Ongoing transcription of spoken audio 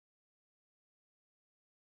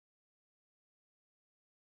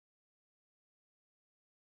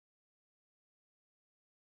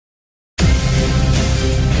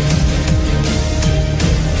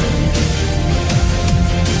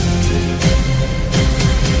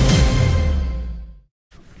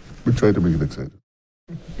try to make it exciting.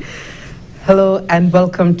 Hello and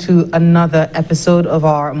welcome to another episode of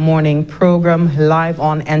our morning program live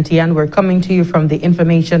on NTN. We're coming to you from the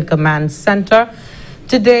Information Command Center.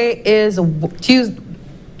 Today is Tuesday.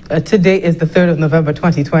 Today is the 3rd of November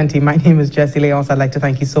 2020. My name is Jessie Leonce. I'd like to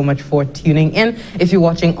thank you so much for tuning in. If you're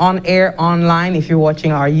watching on air, online, if you're watching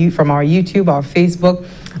from our YouTube, our Facebook,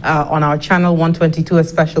 on our channel 122, a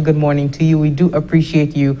special good morning to you. We do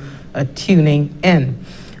appreciate you tuning in.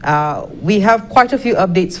 We have quite a few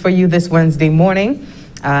updates for you this Wednesday morning,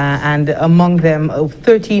 and among them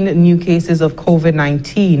 13 new cases of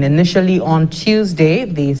COVID-19. Initially on Tuesday,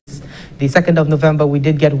 the 2nd of November, we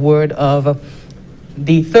did get word of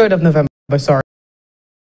the 3rd of November, sorry,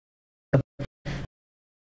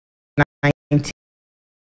 19.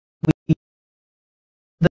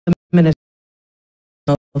 The Minister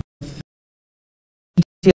of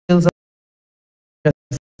details of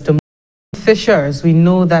Fishers. We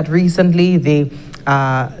know that recently the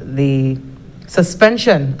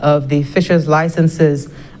suspension of the Fishers licenses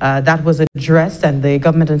that was addressed, and the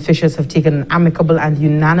government and Fishers have taken an amicable and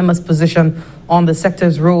unanimous position on the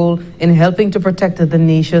sector's role in helping to protect the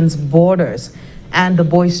nation's borders, and the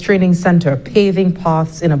Boys Training Center paving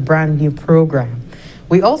paths in a brand new program.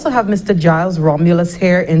 We also have Mr. Giles Romulus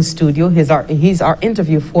here in studio. He's our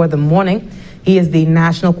interview for the morning. He is the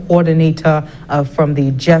national coordinator from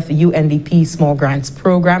the GEF UNDP Small Grants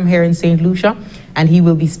Program here in St. Lucia, and he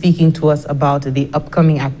will be speaking to us about the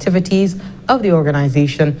upcoming activities of the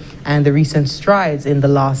organization and the recent strides in the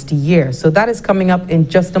last year. So that is coming up in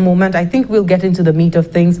just a moment. I think we'll get into the meat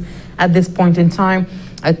of things at this point in time.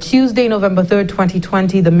 Tuesday, November 3rd,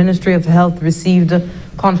 2020, the Ministry of Health received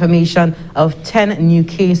confirmation of 10 new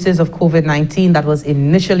cases of COVID-19. That was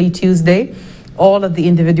initially Tuesday. All of the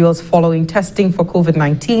individuals following testing for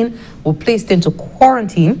COVID-19 were placed into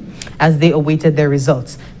quarantine as they awaited their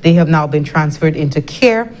results. They have now been transferred into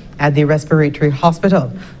care at the respiratory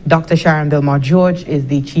hospital. Dr. Sharon Delmar George is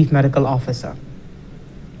the Chief Medical Officer.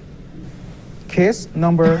 Case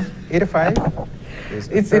number 85 is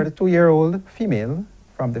a 32-year-old female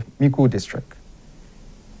from the Miku district.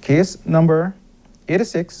 Case number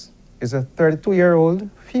 86 is a 32-year-old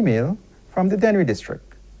female from the Dennery district.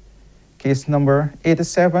 Case number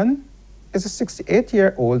 87 is a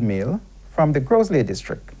 68-year-old male from the Grosley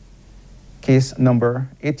district. Case number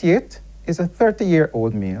 88 is a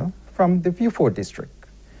 30-year-old male from the Vieux-Fort district.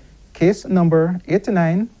 Case number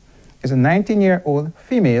 89 is a 19-year-old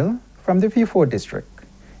female from the Vieux-Fort district.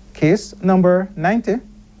 Case number 90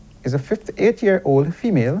 is a 58-year-old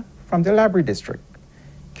female from the Labrie district.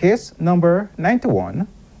 Case number 91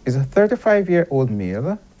 is a 35-year-old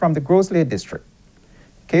male from the Grosley district.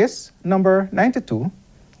 Case number 92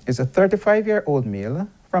 is a 35-year-old male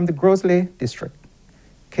from the Grosley district.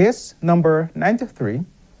 Case number 93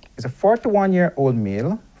 is a 41-year-old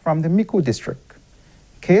male from the Miku district.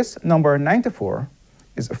 Case number 94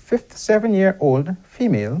 is a 57-year-old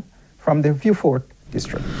female from the Vieux-Fort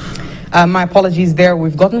district. My apologies there.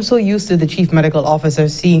 We've gotten so used to the Chief Medical Officer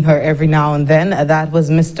seeing her every now and then. That was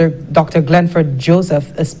Dr. Glenford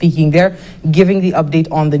Joseph speaking there, giving the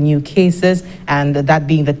update on the new cases, and that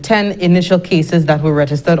being the 10 initial cases that were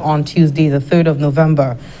registered on Tuesday, the 3rd of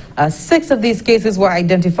November. 6 of these cases were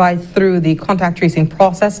identified through the contact tracing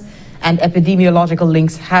process, and epidemiological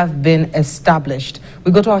links have been established.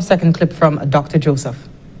 We go to our second clip from Dr. Joseph.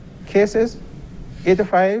 Cases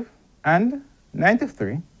 85 and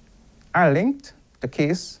 93 are linked to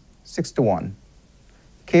case 61.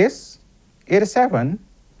 Case 87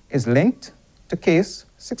 is linked to case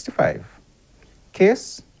 65.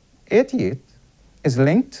 Case 88 is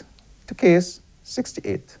linked to case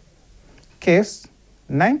 68. Case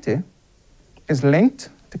 90 is linked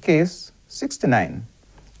to case 69.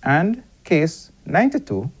 And case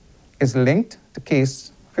 92 is linked to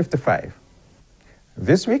case 55.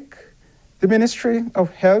 This week, the Ministry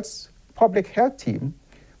of Health's public health team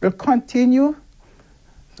will continue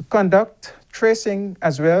to conduct tracing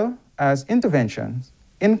as well as interventions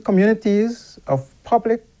in communities of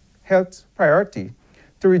public health priority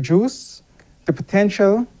to reduce the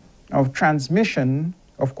potential of transmission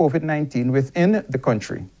of COVID-19 within the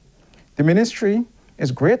country. The ministry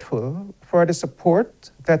is grateful for the support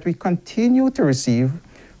that we continue to receive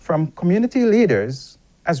from community leaders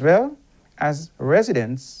as well as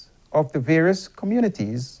residents of the various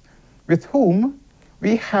communities with whom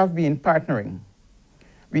we have been partnering.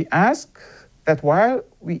 We ask that while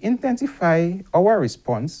we intensify our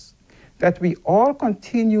response, that we all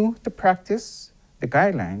continue to practice the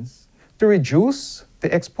guidelines to reduce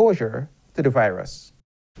the exposure to the virus.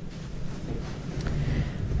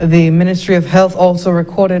 The Ministry of Health also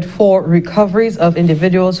recorded 4 recoveries of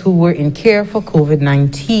individuals who were in care for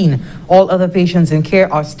COVID-19. All other patients in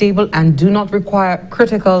care are stable and do not require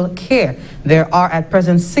critical care. There are at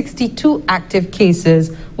present 62 active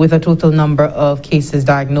cases with a total number of cases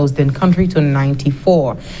diagnosed in country to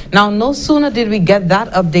 94. Now, no sooner did we get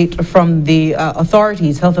that update from the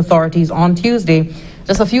health authorities on Tuesday.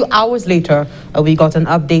 Just a few hours later, we got an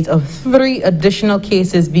update of 3 additional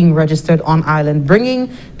cases being registered on island,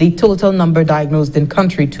 bringing the total number diagnosed in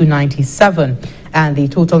country to 97 and the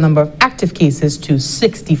total number of active cases to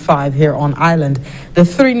 65 here on island. The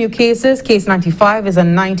 3 new cases, case 95 is a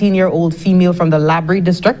 19-year-old female from the Labrie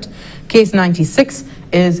district. Case 96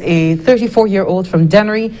 is a 34-year-old from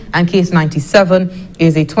Dennery, and case 97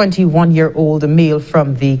 is a 21-year-old male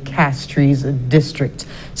from the Castries district.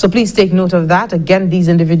 So please take note of that. Again, these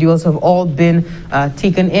individuals have all been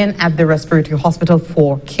taken in at the respiratory hospital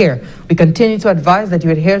for care. We continue to advise that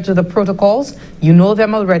you adhere to the protocols. You know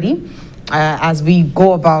them already. As we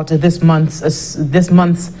go about this month's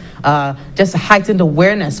just heightened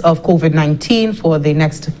awareness of COVID-19 for the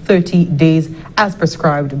next 30 days as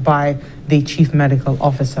prescribed by the Chief Medical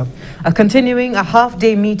Officer. Continuing a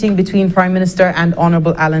half-day meeting between Prime Minister and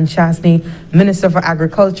Honorable Alan Chasney, Minister for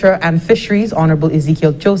Agriculture and Fisheries, Honorable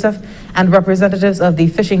Ezekiel Joseph, and representatives of the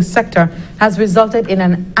fishing sector has resulted in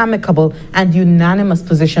an amicable and unanimous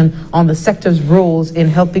position on the sector's roles in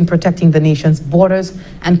helping protecting the nation's borders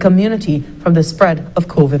and community from the spread of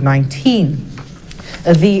COVID-19.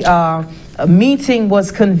 The meeting was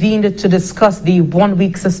convened to discuss the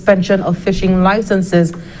 1-week suspension of fishing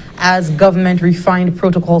licenses as government refined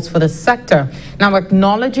protocols for the sector. Now,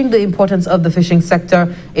 acknowledging the importance of the fishing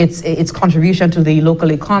sector, its contribution to the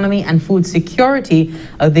local economy and food security,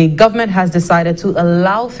 the government has decided to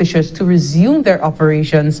allow fishers to resume their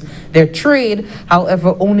operations, their trade,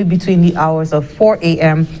 however, only between the hours of 4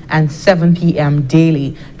 a.m. and 7 p.m.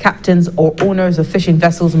 daily. Captains or owners of fishing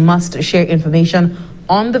vessels must share information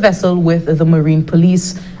on the vessel with the Marine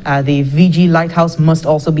Police. The VG Lighthouse must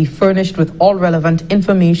also be furnished with all relevant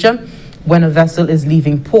information when a vessel is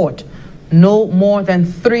leaving port. No more than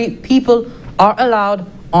 3 people are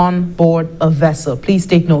allowed on board a vessel. Please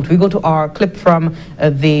take note. We go to our clip from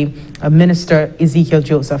the Minister Ezekiel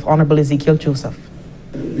Joseph, Honorable Ezekiel Joseph.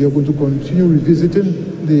 We are going to continue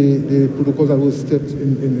revisiting the protocols that were set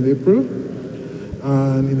in April.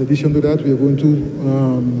 And in addition to that, we are going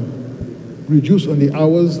to reduce on the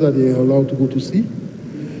hours that they are allowed to go to sea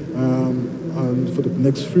and for the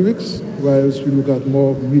next 3 weeks, whilst we look at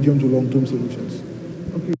more medium to long-term solutions.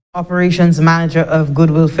 Okay. Operations Manager of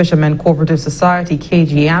Goodwill Fishermen Cooperative Society,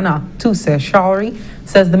 KGiana Tuse Shawari,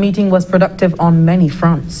 says the meeting was productive on many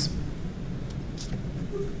fronts.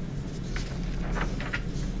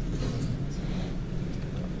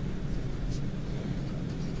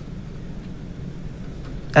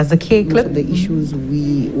 That's the key clip. Most of the issues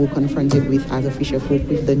we were confronted with as a fisher folk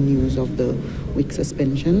with the news of the week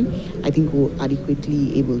suspension, I think we were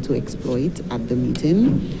adequately able to exploit at the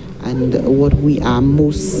meeting. And what we are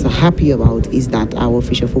most happy about is that our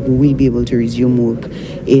fisher folk will be able to resume work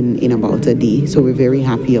in about a day. So we're very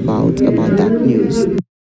happy about that news.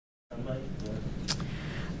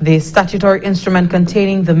 The statutory instrument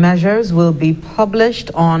containing the measures will be published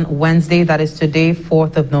on Wednesday, that is today,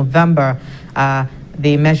 4th of November.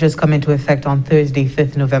 The measures come into effect on Thursday,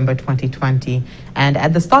 5th November 2020. And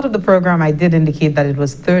at the start of the program, I did indicate that it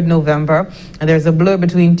was 3rd November. And there's a blur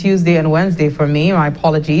between Tuesday and Wednesday for me. My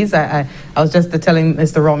apologies. I was just telling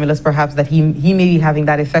Mr. Romulus perhaps that he may be having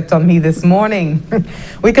that effect on me this morning.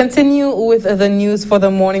 We continue with the news for the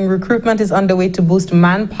morning. Recruitment is underway to boost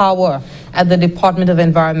manpower at the Department of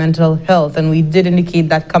Environmental Health. And we did indicate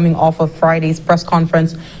that coming off of Friday's press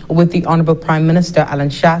conference with the Honorable Prime Minister, Alan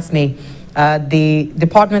Chasney. The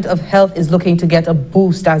Department of Health is looking to get a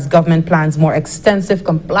boost as government plans more extensive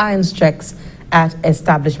compliance checks at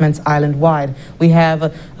establishments island-wide. We have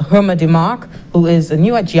Herma DeMarc, who is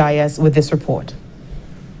new at GIS, with this report.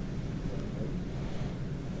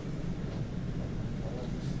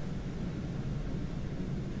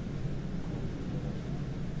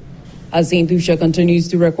 As St. Lucia continues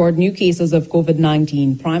to record new cases of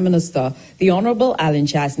COVID-19, Prime Minister, the Honorable Alan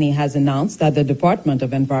Chasney has announced that the Department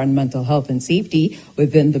of Environmental Health and Safety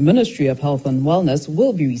within the Ministry of Health and Wellness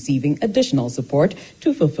will be receiving additional support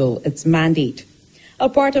to fulfill its mandate. A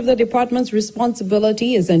part of the department's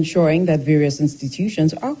responsibility is ensuring that various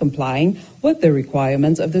institutions are complying with the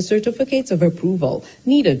requirements of the certificates of approval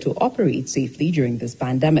needed to operate safely during this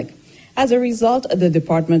pandemic. As a result, the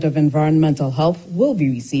Department of Environmental Health will be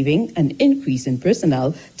receiving an increase in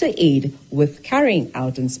personnel to aid with carrying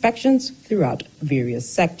out inspections throughout various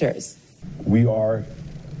sectors. We are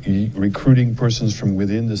recruiting persons from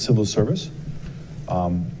within the civil service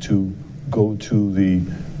to go to the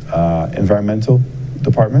environmental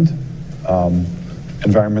department,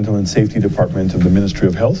 environmental and safety department of the Ministry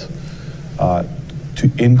of Health, to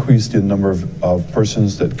increase the number of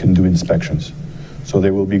persons that can do inspections. So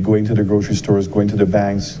they will be going to the grocery stores, going to the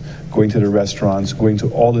banks, going to the restaurants, going to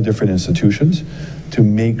all the different institutions to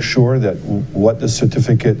make sure that what the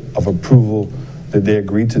certificate of approval that they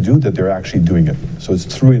agreed to do, that they're actually doing it. So it's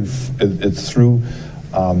through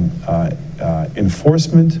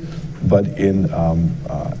enforcement, but in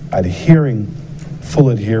full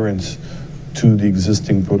adherence to the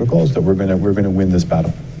existing protocols that we're gonna win this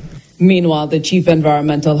battle. Meanwhile, the Chief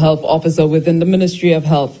Environmental Health Officer within the Ministry of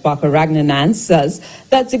Health, Dr. Ragnar says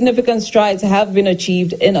that significant strides have been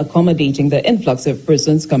achieved in accommodating the influx of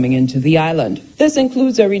persons coming into the island. This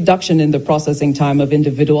includes a reduction in the processing time of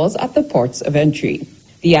individuals at the ports of entry.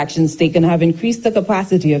 The actions taken have increased the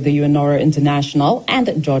capacity of the UNORA International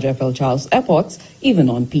and George F.L. Charles airports, even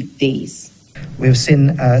on peak days. We've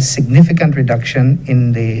seen a significant reduction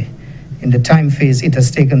in the time phase it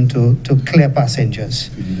has taken to clear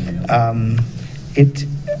passengers. It,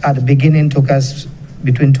 at the beginning, took us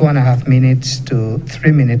between 2.5 minutes to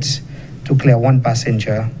 3 minutes to clear one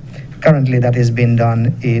passenger. Currently, that has been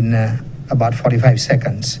done in about 45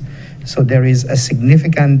 seconds. So there is a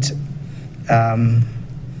significant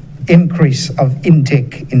increase of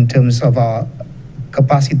intake in terms of our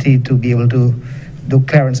capacity to be able to do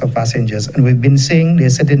clearance of passengers. And we've been seeing there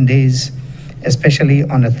are certain days, especially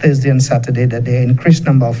on a Thursday and Saturday, that there are increased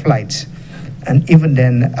number of flights. And even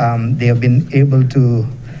then, they have been able to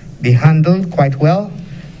be handled quite well.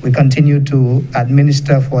 We continue to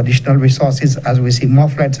administer for additional resources as we see more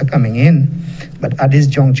flights are coming in. But at this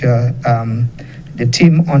juncture, the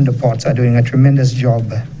team on the ports are doing a tremendous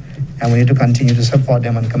job, and we need to continue to support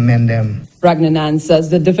them and commend them. Ragnar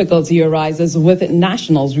says the difficulty arises with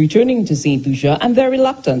nationals returning to St. Lucia and their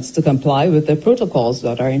reluctance to comply with the protocols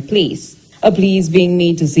that are in place. A plea is being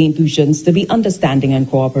made to St. Lucians to be understanding and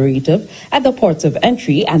cooperative at the ports of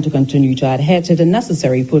entry and to continue to adhere to the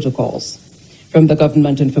necessary protocols. From the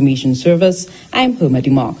Government Information Service, I'm Herma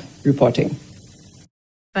DeMarc reporting.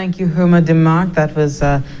 Thank you, Herma DeMarc. That was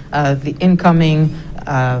the incoming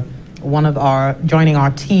joining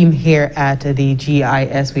our team here at the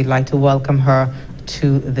GIS. We'd like to welcome her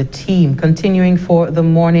to the team. Continuing for the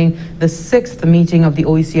morning, the 6th meeting of the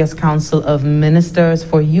OECS Council of Ministers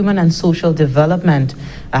for Human and Social Development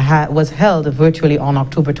was held virtually on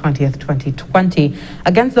October 20th, 2020,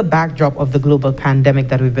 against the backdrop of the global pandemic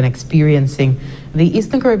that we've been experiencing. The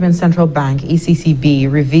Eastern Caribbean Central Bank, ECCB,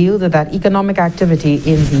 revealed that economic activity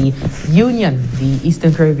in the Union, the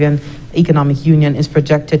Eastern Caribbean Economic Union, is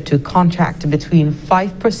projected to contract between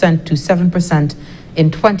 5% to 7% in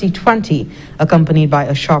 2020, accompanied by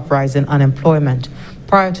a sharp rise in unemployment.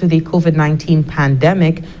 Prior to the COVID-19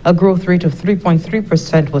 pandemic, a growth rate of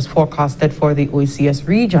 3.3% was forecasted for the OECS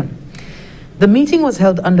region. The meeting was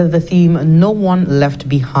held under the theme, No One Left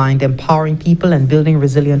Behind, Empowering People and Building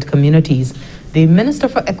Resilient Communities. The Minister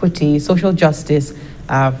for Equity, Social Justice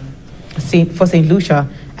for St. Lucia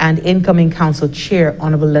and incoming Council Chair,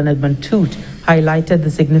 Honorable Leonard Mantoot, highlighted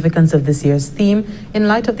the significance of this year's theme in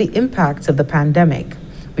light of the impacts of the pandemic.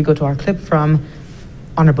 We go to our clip from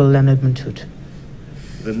Honorable Leonard Mantoot.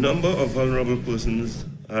 The number of vulnerable persons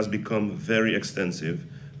has become very extensive,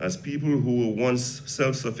 as people who were once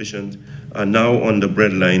self-sufficient are now on the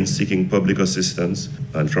breadline seeking public assistance.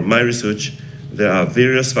 And from my research, there are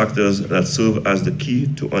various factors that serve as the key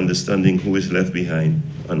to understanding who is left behind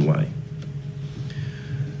and why.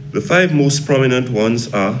 The 5 most prominent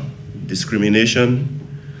ones are discrimination,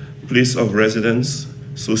 place of residence,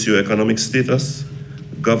 socioeconomic status,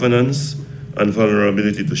 governance, and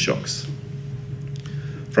vulnerability to shocks.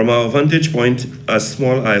 From our vantage point as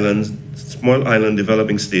small island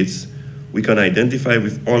developing states, we can identify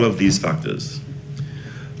with all of these factors.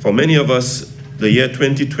 For many of us, the year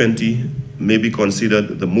 2020 may be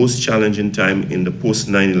considered the most challenging time in the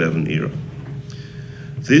post-9/11 era.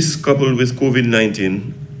 This, coupled with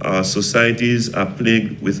COVID-19, our societies are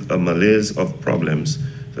plagued with a malaise of problems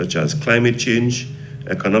such as climate change,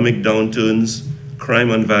 economic downturns, crime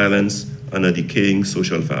and violence, and a decaying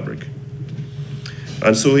social fabric.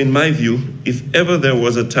 And so, in my view, if ever there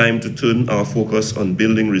was a time to turn our focus on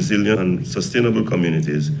building resilient and sustainable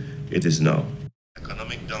communities, it is now.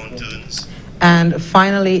 Economic downturns. And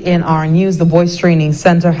finally, in our news, the Boys Training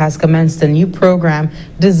Center has commenced a new program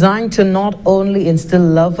designed to not only instill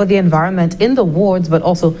love for the environment in the wards, but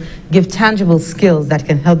also give tangible skills that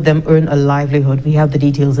can help them earn a livelihood. We have the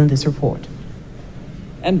details in this report.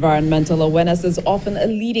 Environmental awareness is often a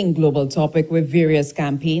leading global topic, with various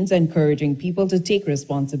campaigns encouraging people to take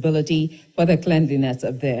responsibility for the cleanliness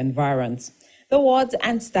of their environs. The wards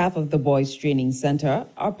and staff of the Boys Training Center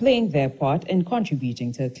are playing their part in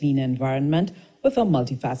contributing to a clean environment with a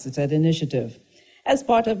multifaceted initiative. As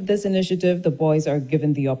part of this initiative, the boys are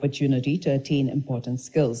given the opportunity to attain important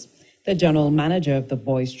skills. The general manager of the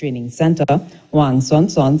Boys Training Center, Wang Son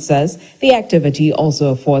Son, says the activity also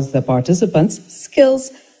affords the participants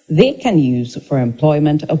skills they can use for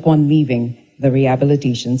employment upon leaving the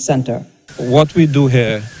rehabilitation center. What we do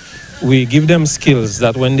here, we give them skills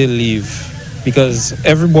that when they leave, because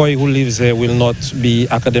every boy who lives here will not be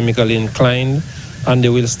academically inclined, and they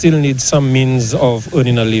will still need some means of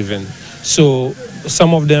earning a living. So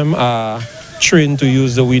some of them are trained to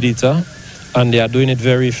use the weed eater, and they are doing it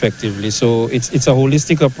very effectively. So it's a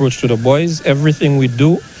holistic approach to the boys. Everything we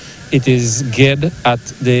do, it is geared at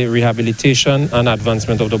the rehabilitation and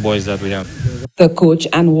advancement of the boys that we have. The coach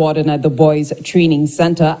and warden at the Boys Training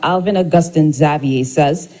Center, Alvin Augustin Xavier,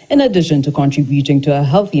 says, in addition to contributing to a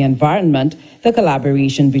healthy environment, the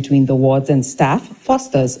collaboration between the wards and staff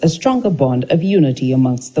fosters a stronger bond of unity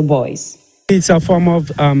amongst the boys. It's a form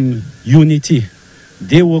of unity.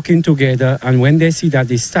 They're working together, and when they see that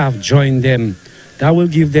the staff join them, that will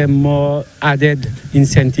give them more added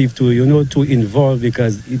incentive to, to involve,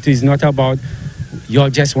 because it is not about you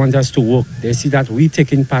just want us to work. They see that we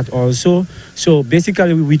taking part also. So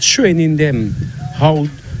basically, we're training them how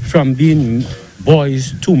from being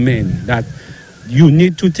boys to men, that you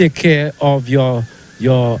need to take care of your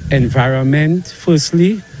environment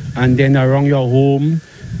firstly, and then around your home,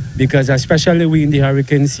 because especially we in the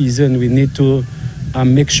hurricane season, we need to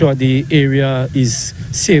make sure the area is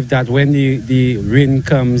safe, that when the rain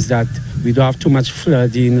comes, that we don't have too much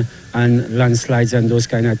flooding and landslides and those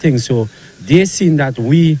kind of things. So they seen that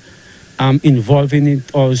we involved in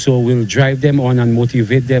it also will drive them on and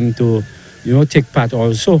motivate them to, take part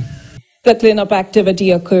also. The cleanup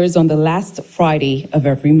activity occurs on the last Friday of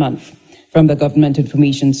every month. From the Government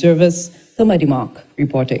Information Service, Hamadi Mark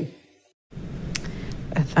reporting.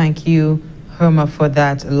 Thank you, Herma, for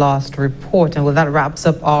that last report. And well, that wraps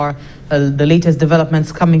up the latest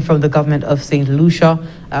developments coming from the government of St. Lucia.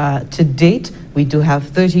 To date, we do have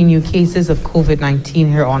 30 new cases of COVID-19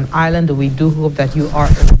 here on island. We do hope that you are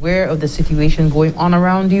aware of the situation going on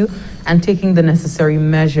around you and taking the necessary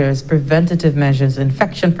measures, preventative measures,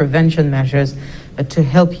 infection prevention measures to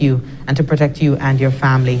help you and to protect you and your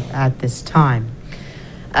family at this time.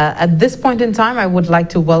 At this point in time, I would like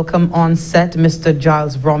to welcome on set Mr.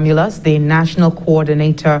 Giles Romulus, the National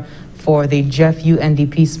Coordinator for the GEF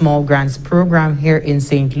UNDP Small Grants Program here in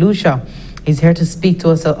St. Lucia. He's here to speak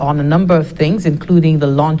to us on a number of things, including the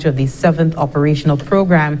launch of the 7th operational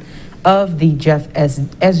program of the GEF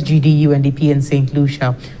SGD UNDP in St.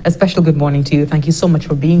 Lucia. A special good morning to you. Thank you so much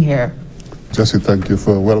for being here. Jesse, thank you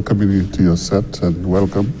for welcoming me to your set, and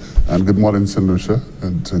welcome. And good morning, St. Lucia,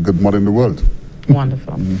 and good morning, the world.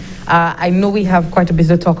 Wonderful. I know we have quite a bit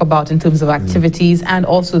to talk about in terms of activities and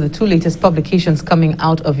also the two latest publications coming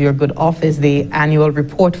out of your good office, the annual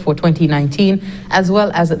report for 2019, as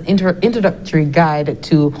well as an introductory guide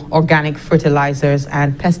to organic fertilizers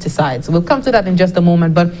and pesticides. We'll come to that in just a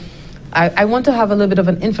moment, but I want to have a little bit of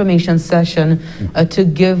an information session to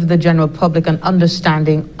give the general public an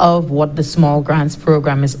understanding of what the Small Grants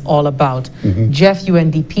Program is all about. GEF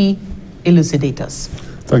UNDP, elucidate us.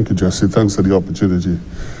 Thank you, Jesse. Thanks for the opportunity.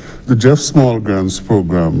 The GEF Small Grants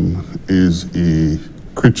Program is a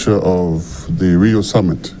creature of the Rio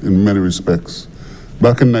Summit in many respects.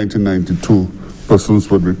 Back in 1992, persons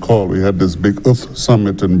would recall we had this big Earth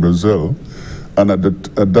Summit in Brazil, and at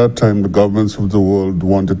that time the governments of the world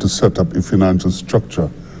wanted to set up a financial structure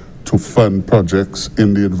to fund projects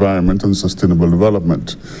in the environment and sustainable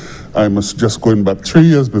development. I must just going back 3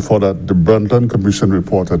 years before that, the Brundtland Commission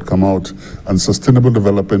report had come out, and sustainable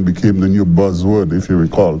development became the new buzzword, if you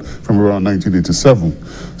recall, from around 1987.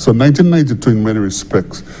 So 1992, in many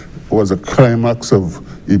respects, was a climax of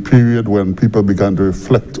a period when people began to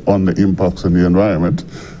reflect on the impacts on the environment.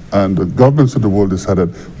 And the governments of the world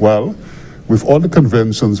decided, well, with all the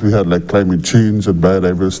conventions we had, like climate change and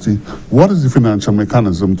biodiversity, what is the financial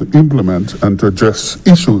mechanism to implement and to address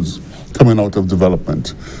issues coming out of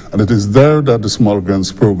development? And it is there that the Small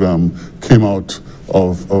Grants Program came out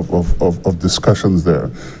of discussions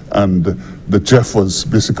there. And the GEF was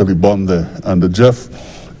basically born there. And the GEF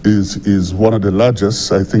is one of the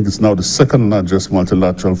largest, I think it's now the second largest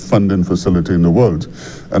multilateral funding facility in the world.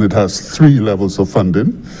 And it has 3 levels of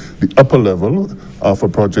funding. The upper level are for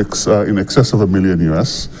projects in excess of $1 million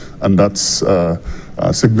US, and that's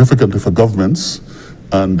significantly for governments.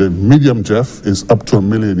 And the medium GEF is up to $1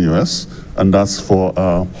 million US, and that's for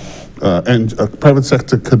and private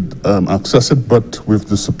sector could access it, but with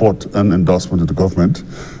the support and endorsement of the government.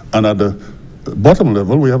 And at the bottom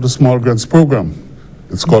level, we have the small grants program.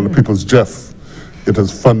 It's called the People's GEF. It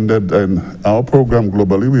has funded, in our program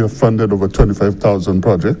globally, we have funded over 25,000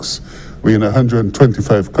 projects. We're in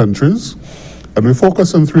 125 countries, and we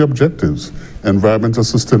focus on 3 objectives: environmental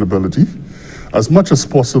sustainability. As much as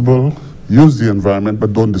possible, use the environment,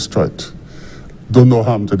 but don't destroy it. Do no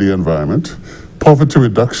harm to the environment. Poverty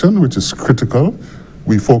reduction, which is critical.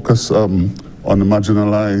 We focus on the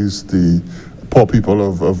marginalized, the poor people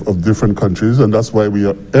of different countries, and that's why we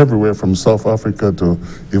are everywhere from South Africa to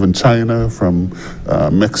even China, from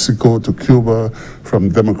Mexico to Cuba, from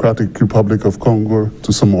Democratic Republic of Congo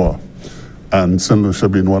to Samoa, and St. Lucia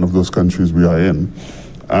being one of those countries we are in.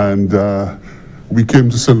 And we came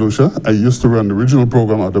to St. Lucia. I used to run the regional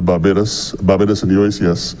program out of Barbados and the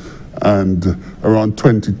OACS, and around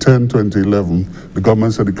 2010, 2011, the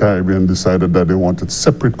governments of the Caribbean decided that they wanted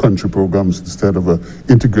separate country programs instead of an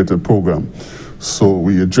integrated program. So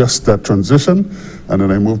we addressed that transition, and then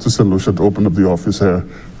I moved to St. Lucia to open up the office here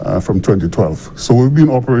from 2012. So we've been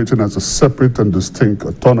operating as a separate and distinct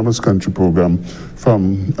autonomous country program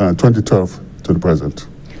from 2012 to the present.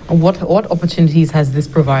 And what opportunities has this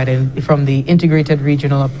provided from the integrated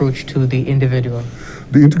regional approach to the individual?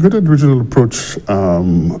 The integrated regional approach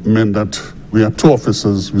meant that we had 2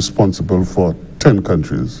 officers responsible for 10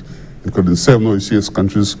 countries, including 7 OECS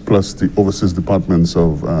countries plus the overseas departments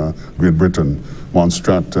of Great Britain,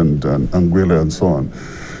 Montserrat and Anguilla and so on.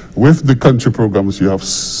 With the country programs, you have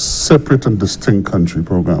separate and distinct country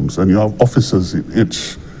programs, and you have officers in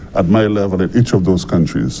each, at my level, in each of those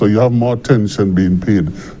countries. So you have more attention being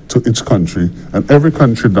paid to each country, and every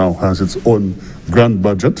country now has its own grant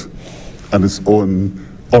budget and its own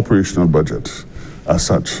operational budget as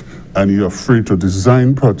such. And you are free to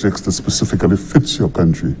design projects that specifically fits your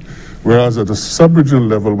country. Whereas at the sub-regional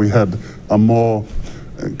level, we had a more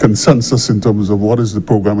consensus in terms of what is the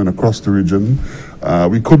programming across the region.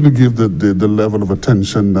 We couldn't give the level of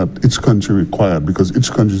attention that each country required because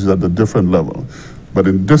each country is at a different level. But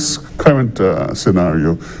in this current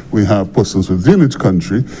scenario, we have persons within each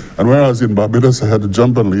country, and whereas in Barbados I had to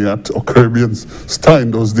jump on Liat or Caribbean Star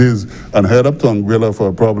in those days and head up to Anguilla for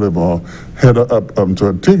a problem or head up to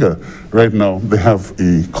Antigua, right now they have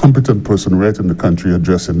a competent person right in the country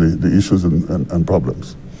addressing the issues and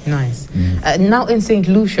problems. Nice. Now in St.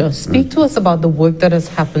 Lucia, speak to us about the work that has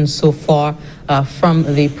happened so far from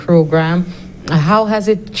the program. How has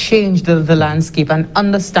it changed the landscape and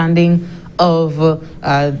understanding of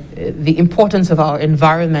the importance of our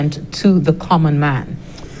environment to the common man?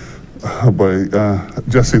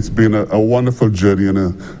 Jesse, it's been a wonderful journey and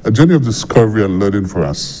a journey of discovery and learning for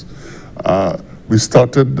us. We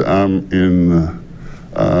started our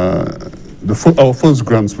first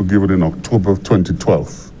grants were given in October of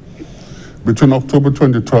 2012. Between October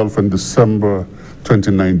 2012 and December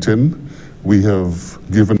 2019, we have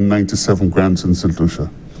given 97 grants in St. Lucia.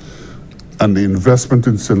 And the investment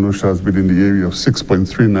in St. Lucia has been in the area of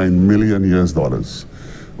 $6.39 million US,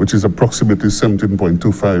 which is approximately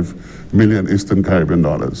 17.25 million Eastern Caribbean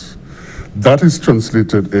dollars. That is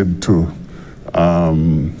translated into,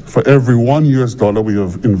 for every $1 US we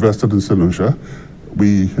have invested in St. Lucia,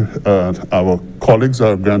 our colleagues,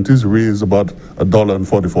 our grantees, raise about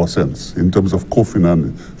 $1.44 in terms of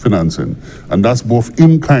co-financing. And that's both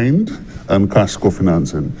in-kind and cash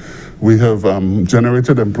co-financing. We have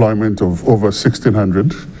generated employment of over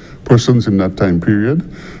 1,600 persons in that time period.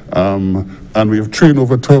 And we have trained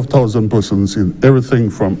over 12,000 persons in everything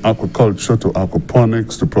from aquaculture to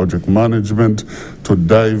aquaponics to project management to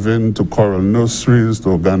diving to coral nurseries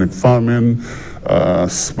to organic farming,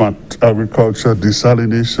 smart agriculture,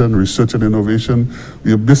 desalination, research and innovation.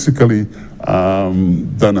 We have basically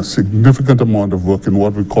done a significant amount of work in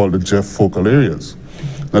what we call the GEF focal areas.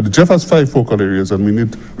 Now, the GEF has 5 focal areas, and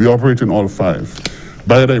we operate in all 5.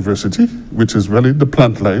 Biodiversity, which is really the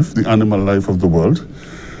plant life, the animal life of the world.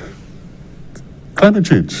 Climate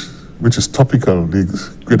change, which is topical, the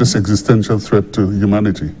greatest existential threat to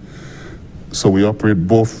humanity. So we operate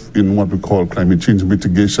both in what we call climate change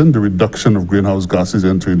mitigation, the reduction of greenhouse gases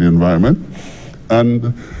entering the environment,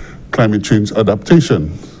 and climate change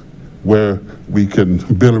adaptation, where we can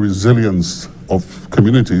build resilience of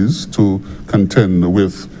communities to contend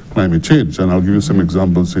with climate change. And I'll give you some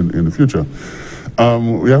examples in the future.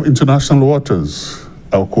 We have international waters,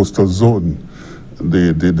 our coastal zone,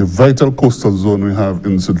 the vital coastal zone we have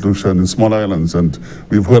in St. Lucia and in small islands. And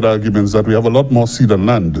we've heard arguments that we have a lot more sea than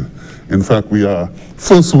land. In fact, we are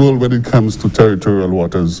first world when it comes to territorial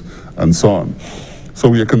waters and so on. So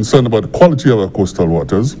we are concerned about the quality of our coastal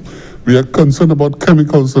waters. We are concerned about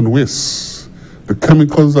chemicals and wastes. The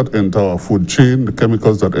chemicals that enter our food chain, the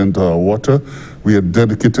chemicals that enter our water, we are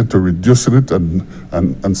dedicated to reducing it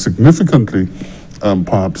and significantly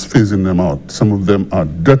perhaps phasing them out. Some of them are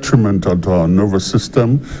detrimental to our nervous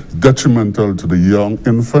system, detrimental to the young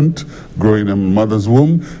infant growing in mother's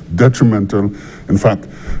womb, detrimental. In fact,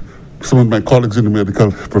 some of my colleagues in the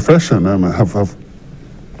medical profession have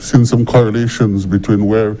seen some correlations between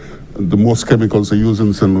where the most chemicals are used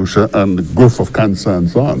in St. Lucia and the growth of cancer and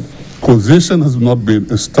so on. Causation has not been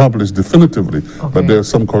established definitively, but there are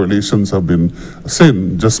some correlations have been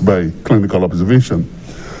seen just by clinical observation.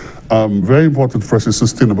 Very important for us is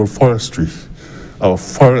sustainable forestry. Our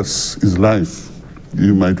forest is life.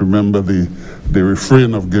 You might remember the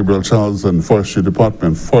refrain of Gabriel Charles and Forestry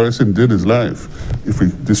Department, forest indeed is life. If we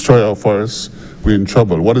destroy our forests, we're in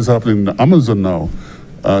trouble. What is happening in the Amazon now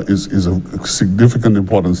is of significant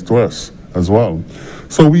importance to us as well.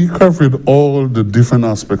 So we covered all the different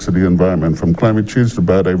aspects of the environment, from climate change to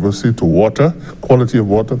biodiversity to water, quality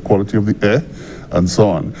of the air, and so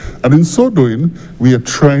on. And in so doing, we are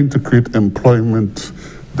trying to create employment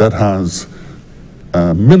that has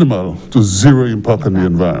minimal to zero impact on the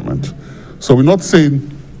environment. So we're not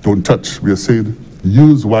saying don't touch, we are saying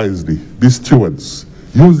use wisely, be stewards,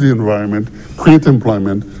 use the environment, create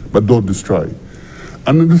employment, but don't destroy.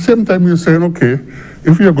 And at the same time, you're saying, okay,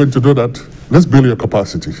 if we are going to do that, let's build your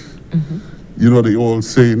capacity. You know the old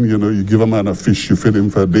saying, you know, you give a man a fish, you feed him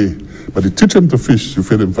for a day, but you teach him to fish, you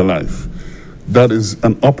feed him for life. That is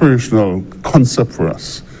an operational concept for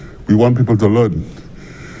us. We want people to learn.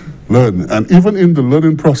 And even in the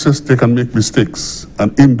learning process, they can make mistakes.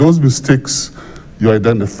 And in those mistakes, you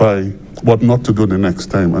identify what not to do the next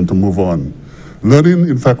time and to move on. Learning,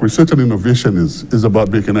 in fact, research and innovation is about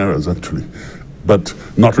making errors, actually, but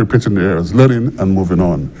not repeating the errors, learning and moving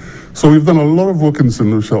on. So we've done a lot of work in St.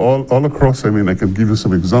 Lucia all across. I mean, I can give you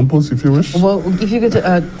some examples if you wish. Well, if you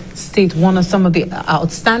could state one of some of the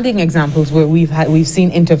outstanding examples where we've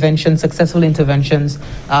seen interventions, successful interventions.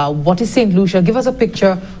 What is St. Lucia? Give us a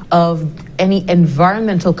picture of any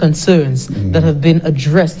environmental concerns that have been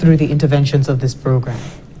addressed through the interventions of this program.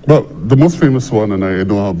 Well, the most famous one, and I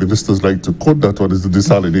know our ministers like to quote that one, is the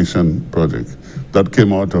desalination project that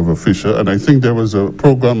came out of a fissure. And I think there was a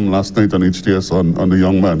program last night on HTS on the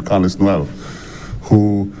young man, Giles Romulus,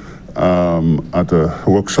 who at a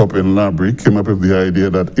workshop in Library came up with the idea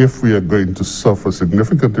that if we are going to suffer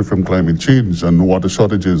significantly from climate change and water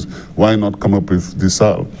shortages, why not come up with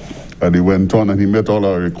desal? And he went on and he met all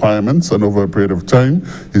our requirements, and over a period of time,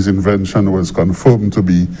 his invention was confirmed to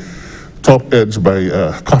be top edge by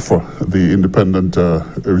CAFRA, the independent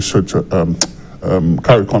research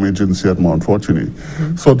CARICOM agency at Mount Fortuny.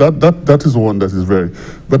 So that is one that is very,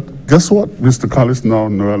 but guess what? Mr. Giles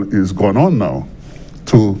Noel is going on now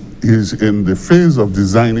he's in the phase of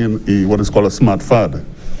designing what is called a smart FAD.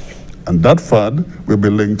 And that FAD will be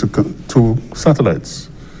linked to satellites.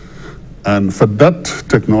 And for that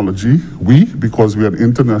technology, because we are an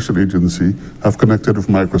international agency, have connected with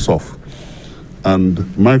Microsoft. And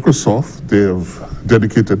Microsoft, they have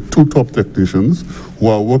dedicated 2 top technicians who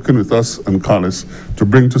are working with us and Giles to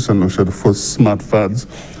bring to St. Lucia the first smart FADs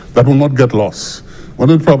that will not get lost. One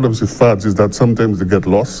of the problems with FADs is that sometimes they get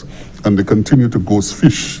lost and they continue to ghost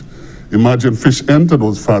fish. Imagine fish enter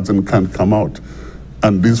those FADs and can't come out.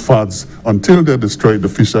 And these FADs, until they're destroyed, the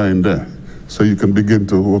fish are in there. So you can begin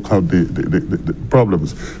to work out the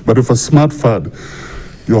problems. But with a smart FAD,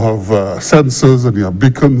 you have sensors and you have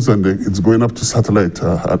beacons, and it's going up to satellite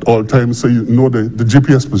at all times, so you know the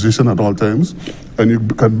GPS position at all times, and you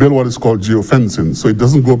can build what is called geofencing, so it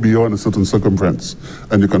doesn't go beyond a certain circumference,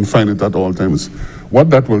 and you can find it at all times. What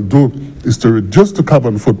that will do is to reduce the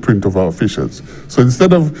carbon footprint of our fishes. So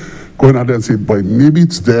instead of going out there and saying, boy, maybe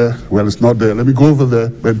it's there, well, it's not there, let me go over there.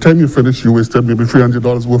 By the time you finish, you wasted maybe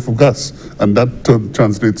 $300 worth of gas, and that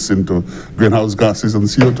translates into greenhouse gases and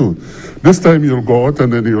CO2. This time you'll go out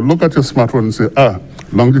and then you'll look at your smartphone and say,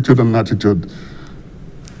 longitude and latitude,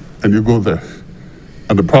 and you go there.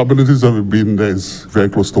 And the probabilities of it being there is very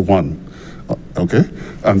close to 1. Okay?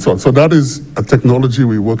 And so that is a technology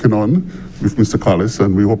we're working on with Mr. Giles,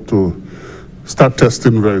 and we hope to start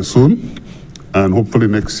testing very soon. And hopefully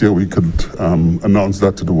next year we could announce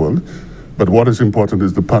that to the world. But what is important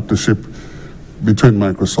is the partnership between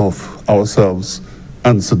Microsoft, ourselves,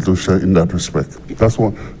 and St. Lucia in that respect. That's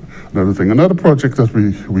another thing. Another project that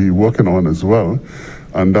we're working on as well,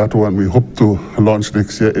 and that one we hope to launch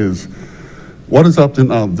next year, is what is happening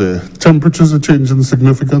out there. Temperatures are changing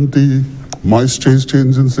significantly, moisture is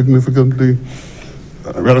changing significantly,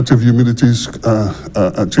 relative humidity is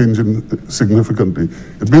changing significantly.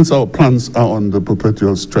 It means our plants are under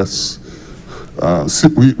perpetual stress.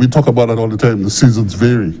 We talk about it all the time. The seasons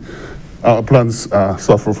vary. Our plants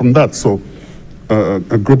suffer from that. So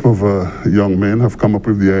a group of young men have come up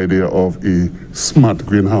with the idea of a smart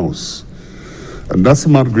greenhouse. And that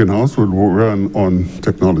smart greenhouse will run on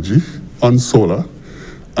technology, on solar,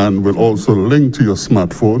 and will also link to your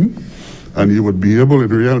smartphone. And you would be able in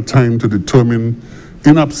real time to determine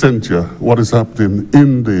in absentia what is happening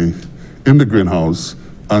in the greenhouse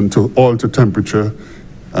and to alter temperature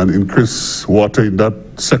and increase water in that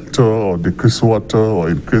sector or decrease water or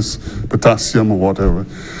increase potassium or whatever.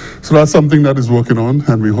 So that's something that is working on,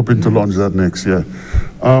 and we're hoping to launch that next year.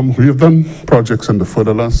 We have done projects in the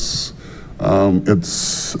Fodalas.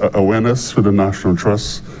 It's awareness for the National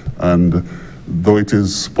Trust, and though it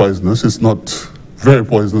is poisonous, it's not very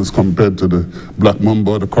poisonous compared to the black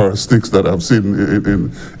mamba, the coral sticks that I've seen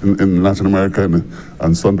in Latin America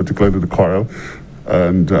and some, particularly the coral.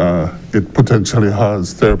 And it potentially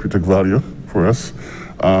has therapeutic value for us.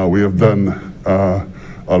 We have done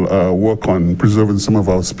work on preserving some of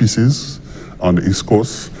our species on the East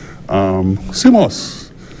Coast. Sea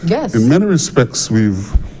moss. Yes. In many respects, we've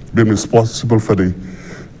been responsible for the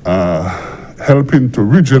helping to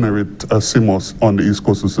regenerate sea moss on the East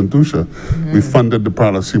Coast of St. Lucia. We funded the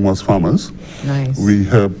Prada sea moss farmers. Nice. We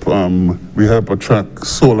help attract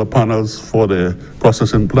solar panels for the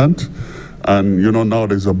processing plant. And you know, now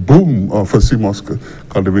there's a boom for sea moss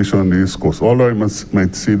cultivation on the East Coast. Although I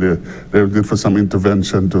might see there need for some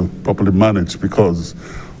intervention to properly manage because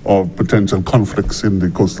of potential conflicts in the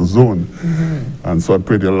coastal zone. And so I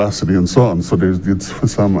pray the elasticity and so on. So there's needs for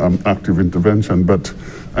some active intervention. But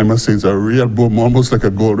I must say it's a real boom, almost like a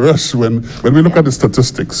gold rush. When we look at the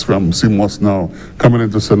statistics from sea moss now coming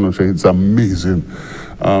into St. Lucia, it's amazing.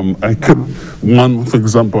 For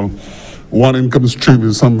example, one income stream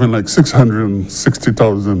is something like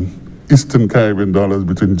 660,000 Eastern Caribbean dollars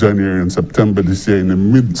between January and September this year in the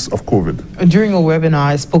midst of COVID. During a webinar,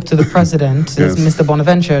 I spoke to the president, Yes. Mr.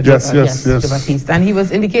 Bonaventure, Yes. Baptiste, and he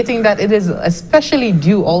was indicating that it is especially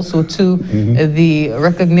due also to the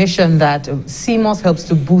recognition that sea moss helps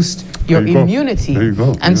to boost your immunity. There you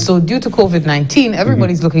go. And so due to COVID-19,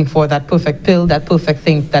 everybody's looking for that perfect pill, that perfect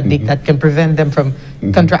thing that, that can prevent them from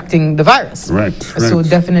contracting the virus. Right. So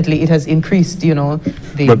definitely it has increased, you know,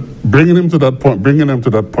 the... But bringing them to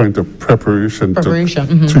that point of preparation took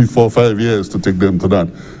 3, 4, 5 years to take them to that.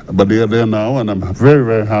 But they are there now, and I'm very,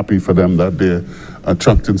 very happy for them that they're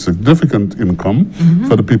attracting significant income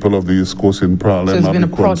for the people of the East Coast in Praia. So it's been a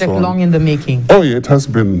project long in the making. Oh, yeah, it has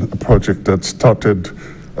been a project that started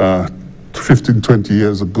 15, 20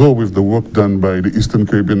 years ago with the work done by the Eastern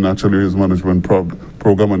Caribbean Natural Areas Management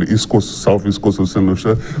Program on the East Coast, Southeast Coast of St.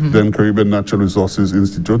 Lucia, then Caribbean Natural Resources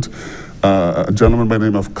Institute. A gentleman by the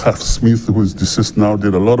name of Kath Smith, who is deceased now,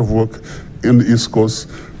 did a lot of work in the East Coast,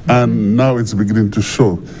 and now it's beginning to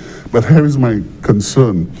show. But here is my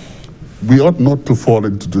concern. We ought not to fall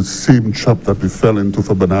into the same trap that we fell into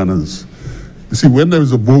for bananas. You see, when there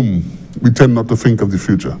is a boom, we tend not to think of the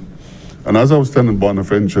future. And as I was telling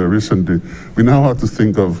Bonaventure recently, we now have to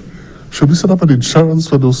think of, should we set up an insurance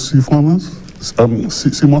for those sea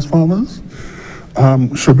moss farmers?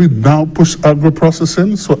 Should we now push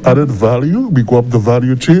agro-processing, so added value, we go up the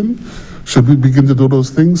value chain? Should we begin to do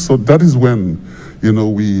those things? So that is when, you know,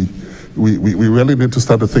 we really need to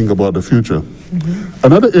start to think about the future.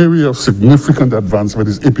 Another area of significant advancement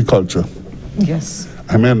is apiculture. Yes.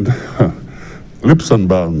 I mean, leaps and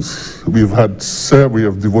bounds. We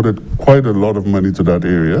have devoted quite a lot of money to that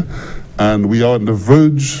area, and we are on the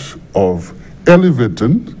verge of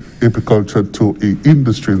elevating apiculture to an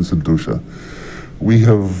industry in St. Lucia. We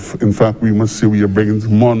have, in fact, we must say we are bringing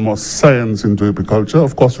more and more science into apiculture,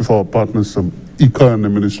 of course with our partners from ICA and the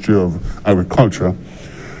Ministry of Agriculture.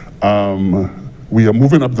 We are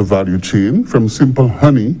moving up the value chain from simple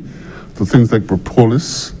honey to things like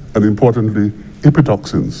propolis and, importantly,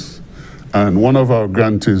 apitoxins. And one of our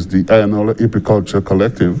grantees, the Ayanola Apiculture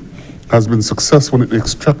Collective, has been successful in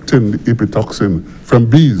extracting the apitoxin from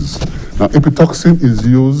bees. Now, apitoxin is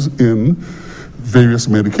used in various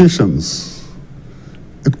medications.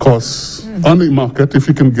 It costs, on the market, if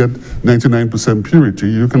you can get 99% purity,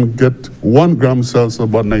 you can get 1 gram sells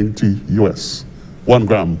about 90 US, 1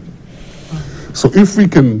 gram. So if we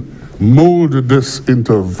can mold this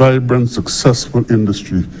into a vibrant, successful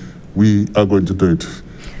industry, we are going to do it.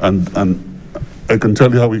 And I can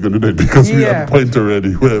tell you how we're going to do it because we are at a point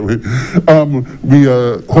already where we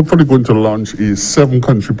are hopefully going to launch a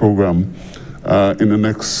 7-country program in the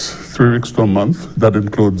next 3 weeks to a month. That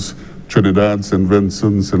includes Trinidad, St.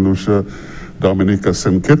 Vincent, St. Lucia, Dominica,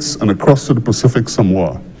 St. Kitts, and across to the Pacific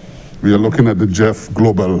Samoa. We are looking at the GEF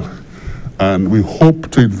Global, and we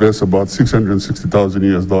hope to invest about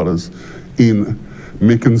 $660,000 in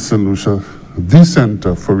making St. Lucia the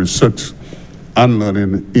center for research and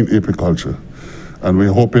learning in apiculture. And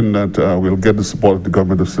we're hoping that we'll get the support of the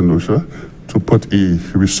government of St. Lucia to put a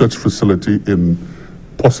research facility in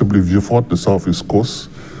possibly Vieux-Fort, the southeast coast,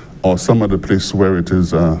 or some other place where it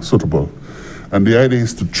is suitable. And the idea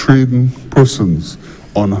is to train persons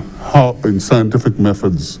on how, in scientific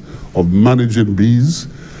methods of managing bees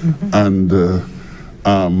and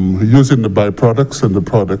using the byproducts and the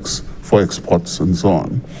products for exports and so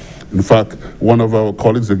on. In fact, one of our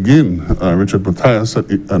colleagues again, Richard Matthias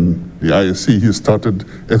and the ISC, he started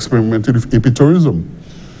experimenting with apitourism.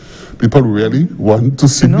 People really want to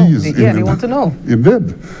see bees. Yeah, they want to know.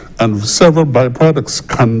 Indeed. And several byproducts,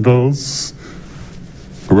 candles,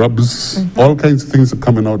 rubs, all kinds of things are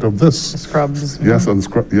coming out of this. Scrubs. Yes, and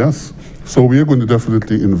yes. So we are going to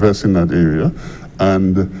definitely invest in that area.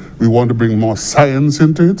 And we want to bring more science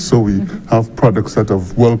into it, so we have products that are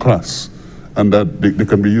world-class and that they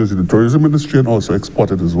can be used in the tourism industry and also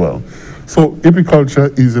exported as well. So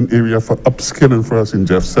apiculture is an area for upskilling for us in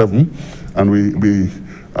GEF 7, and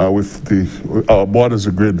our board has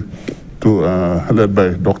agreed to, led by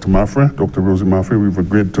Dr. Maffrey, Dr. Rosie Maffrey, we've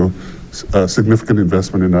agreed to significant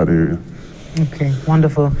investment in that area. Okay,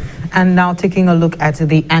 wonderful. And now taking a look at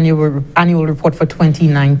the annual report for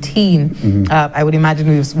 2019, I would imagine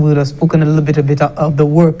we would have spoken a little bit of the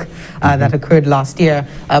work that occurred last year,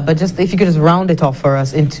 but just if you could just round it off for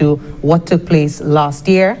us into what took place last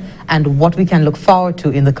year and what we can look forward to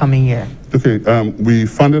in the coming year. Okay, we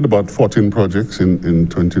funded about 14 projects in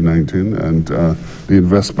 2019, and the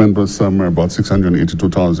investment was somewhere about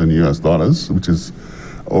 $682,000, which is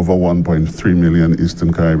over 1.3 million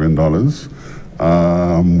Eastern Caribbean dollars.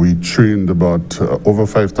 We trained about over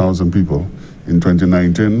 5,000 people in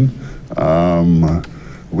 2019.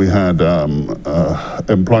 We had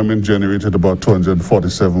employment generated, about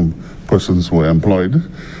 247 persons were employed.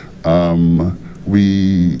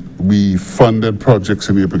 We funded projects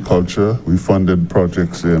in apiculture. We funded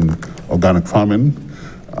projects in organic farming.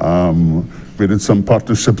 We did some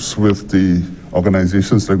partnerships with the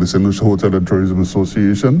organizations like the St. Lucia Hotel and Tourism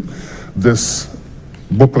Association. This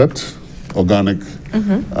booklet, Organic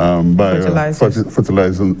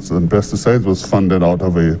Fertilizers and Pesticides, was funded out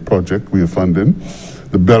of a project we are funding.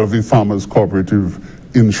 The Bellevue Farmers Cooperative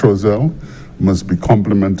in Choiseul must be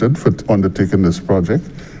complimented for undertaking this project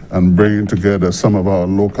and bringing together some of our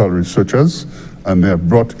local researchers, and they have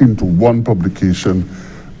brought into one publication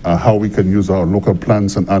how we can use our local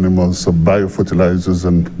plants and animals for biofertilizers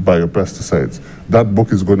and biopesticides. That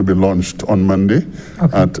book is going to be launched on Monday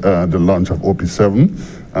at the launch of OP7,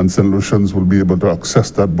 and St. Lucians will be able to access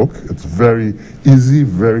that book. It's very easy,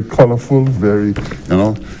 very colorful, very,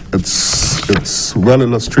 it's well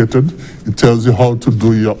illustrated. It tells you how to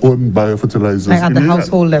do your own biofertilizers. Like at the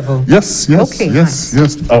household level? Yes. Okay, yes.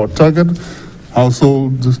 Our target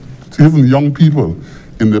household, even young people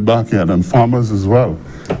in the backyard and farmers as well,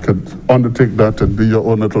 could undertake that and do your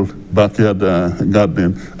own little backyard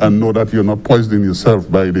gardening and know that you're not poisoning yourself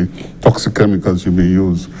by the toxic chemicals you may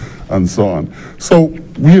use and so on. So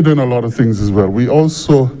we are doing a lot of things as well. We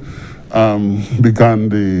also began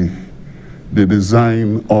the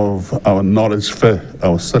design of our knowledge fair,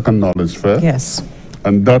 our second knowledge fair. Yes.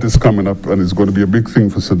 And that is coming up, and it's going to be a big thing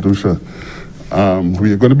for St. Lucia.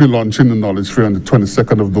 We are going to be launching the knowledge fair on the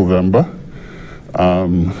 22nd of November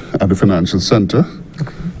at the Financial Center.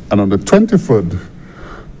 And on the 23rd,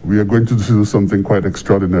 we are going to do something quite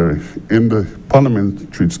extraordinary. In the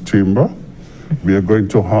Parliamentary Chamber, we are going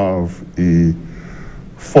to have a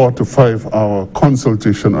 4 to 5 hour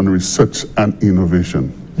consultation on research and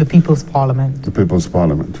innovation. The People's Parliament. The People's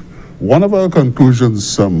Parliament. One of our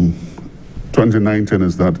conclusions 2019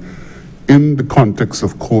 is that in the context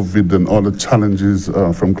of COVID and all the challenges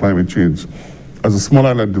from climate change, as a small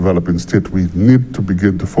island developing state, we need to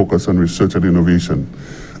begin to focus on research and innovation.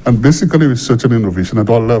 And basically research and innovation at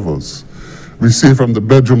all levels. We see from the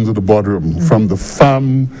bedroom to the boardroom, from the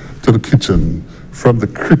farm to the kitchen, from the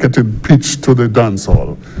cricketing pitch to the dance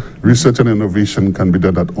hall. Research and innovation can be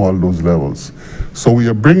done at all those levels. So we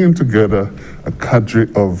are bringing together a cadre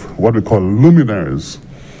of what we call luminaries.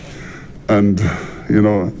 And,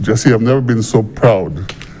 Jesse, I've never been so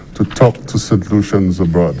proud to talk to St. Lucians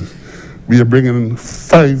abroad. We are bringing in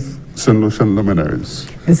 5 St. Lucian luminaries.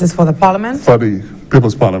 This is for the Parliament? For the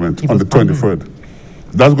People's Parliament on the 23rd.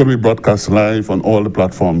 That's going to be broadcast live on all the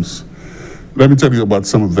platforms. Let me tell you about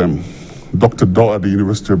some of them. Dr. Daw at the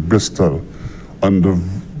University of Bristol, on the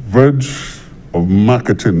verge of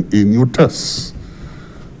marketing a new test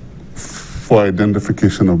for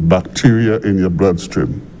identification of bacteria in your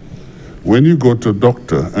bloodstream. When you go to a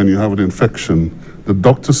doctor and you have an infection, the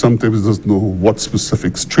doctor sometimes doesn't know what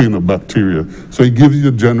specific strain of bacteria. So he gives you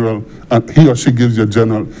a general, he or she gives you a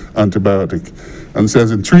general antibiotic and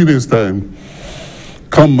says in 3 days' time,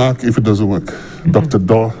 come back if it doesn't work. Dr.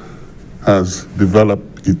 Daw has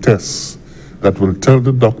developed a test that will tell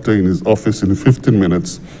the doctor in his office in 15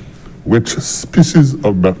 minutes which species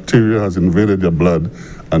of bacteria has invaded your blood,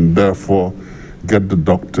 and therefore get the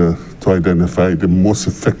doctor to identify the most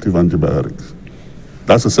effective antibiotics.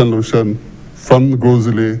 That's a solution from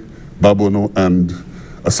Grozile, Babono, and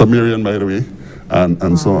a Sumerian, by the way,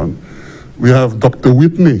 and so on. We have Dr.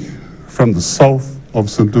 Whitney from the south of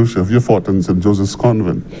St. Lucia, Vieux-Fort and St. Joseph's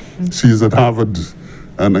Convent. She's at Harvard,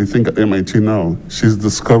 and I think at MIT now. She's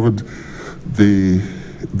discovered the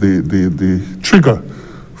trigger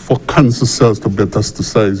for cancer cells to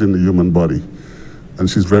metastasize in the human body. And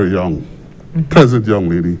she's very young. Pleasant young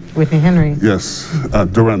lady. Whitney Henry. Yes,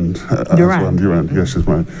 Durand. Durand. Yes, she's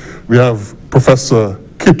mine. We have Professor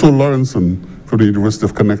Kito Lawrenson from the University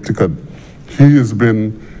of Connecticut. He has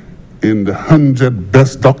been in the 100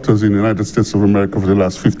 best doctors in the United States of America for the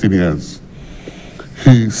last 15 years.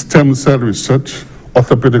 He's stem cell research,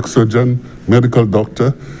 orthopedic surgeon, medical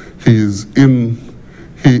doctor. He's in,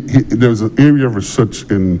 there's an area of research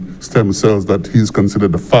in stem cells that he's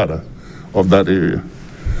considered the father of that area.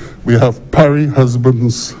 We have Parry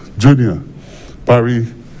Husbands Jr. Parry,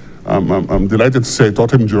 I'm delighted to say, I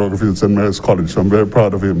taught him geography at St. Mary's College, so I'm very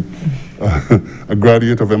proud of him. A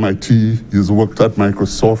graduate of MIT, he's worked at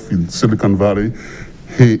Microsoft in Silicon Valley.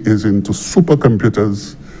 He is into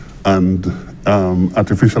supercomputers and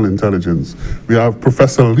artificial intelligence. We have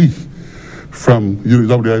Professor Lee from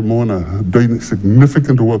UWI Mona doing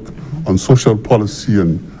significant work on social policy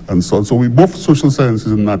and so on. So we both social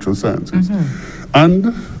sciences and natural sciences.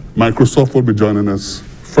 And Microsoft will be joining us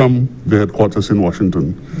from the headquarters in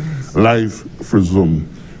Washington, live for Zoom.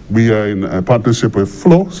 We are in a partnership with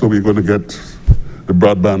Flow, so we're going to get the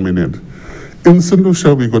broadband we need. In St.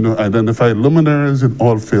 Lucia, we're going to identify luminaries in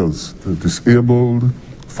all fields, the disabled,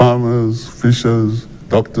 farmers, fishers,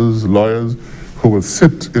 doctors, lawyers, who will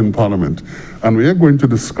sit in Parliament. And we are going to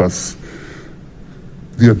discuss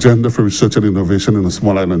the agenda for research and innovation in a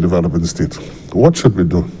small island developing state. What should we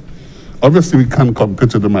do? Obviously, we can't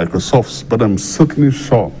compete with the Microsofts, but I'm certainly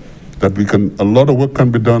sure that we can, a lot of work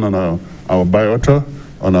can be done on our biota,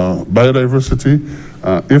 on our biodiversity.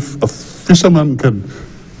 If a fisherman can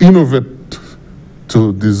innovate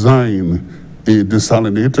to design a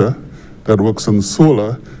desalinator that works on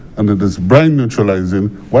solar and it is brine neutralizing,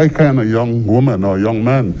 why can't a young woman or a young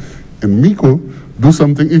man in Miko do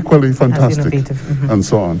something equally fantastic? And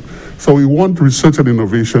so on. So we want research and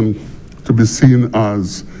innovation to be seen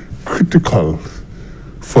as critical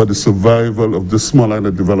for the survival of this small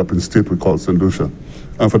island developing state we call St. Lucia,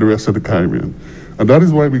 and for the rest of the Caribbean. And that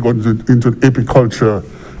is why we got into an apiculture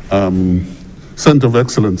center of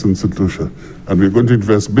excellence in St. Lucia. And we're going to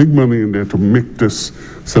invest big money in there to make this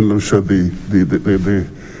St. Lucia the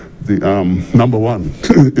number one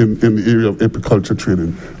in the area of apiculture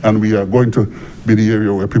training. And we are going to be the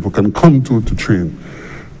area where people can come to train.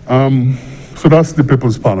 So that's the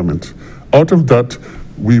People's Parliament. Out of that,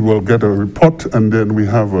 we will get a report, and then we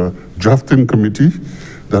have a drafting committee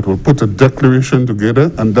that will put a declaration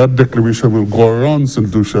together, and that declaration will go around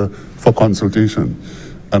St. Lucia for consultation.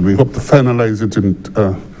 And we hope to finalize it in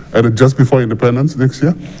either just before independence next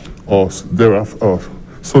year or thereafter, or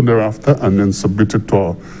soon thereafter, and then submit it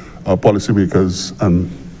to our policymakers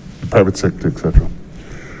and the private sector, etc.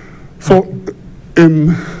 So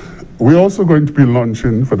we're also going to be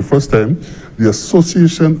launching for the first time the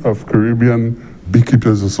Association of Caribbean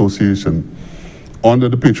Beekeepers Association under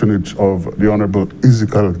the patronage of the Honorable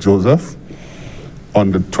Ezekiel Joseph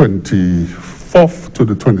on the 24th to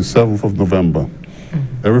the 27th of November.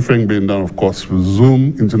 Everything being done, of course, with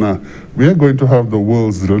Zoom Internet. We are going to have the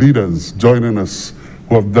world's leaders joining us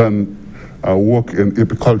who have done work in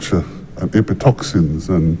apiculture and apitoxins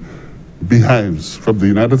and beehives from the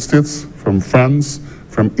United States, from France,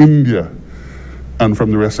 from India, and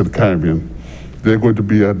from the rest of the Caribbean. They're going to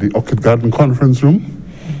be at the Orchid Garden Conference Room,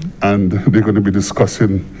 and they're going to be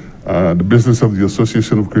discussing the business of the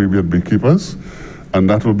Association of Caribbean Beekeepers, and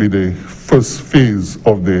that will be the first phase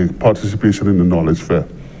of the participation in the Knowledge Fair.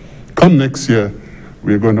 Come next year,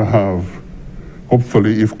 we're going to have,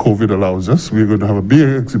 hopefully, if COVID allows us, we're going to have a big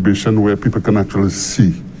exhibition where people can actually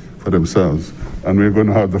see for themselves, and we're going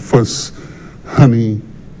to have the first honey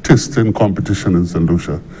tasting competition in St.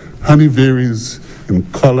 Lucia. Honey varies in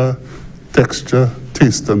color, texture,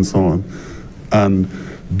 taste, and so on. And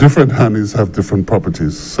different honeys have different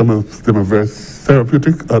properties. Some of them are very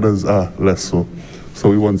therapeutic, others are less so. So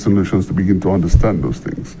we want solutions to begin to understand those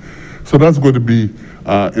things. So that's going to be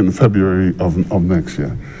in February of next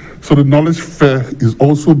year. So the knowledge fair is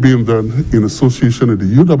also being done in association with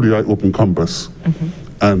the UWI Open Campus.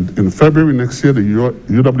 And in February next year, the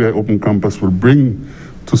UWI Open Campus will bring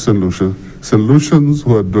to St. Lucia solutions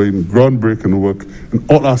who are doing groundbreaking work in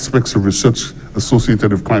all aspects of research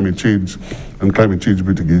associated with climate change and climate change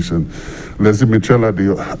mitigation. Leslie Mitchell at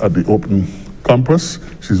the Open Campus,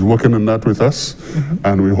 she's working on that with us,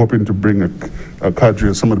 and we're hoping to bring a cadre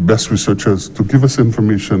of some of the best researchers to give us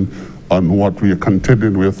information on what we are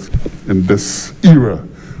contending with in this era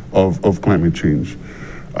of climate change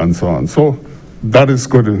and so on. So that is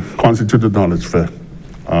going to constitute the knowledge fair,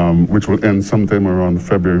 which will end sometime around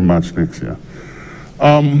February, March next year.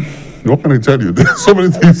 What can I tell you? There's so many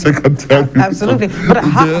things I can tell you. Absolutely. But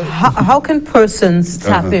how can persons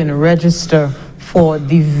tap in, register for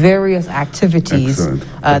the various activities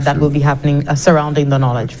that will be happening surrounding the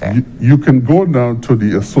knowledge fair? You can go now to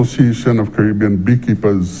the Association of Caribbean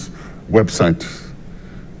Beekeepers website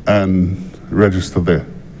and register there.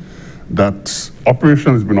 That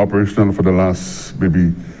operation has been operational for the last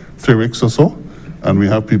maybe 3 weeks or so, and we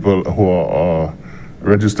have people who are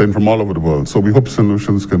registering from all over the world. So we hope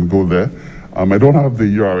solutions can go there. I don't have the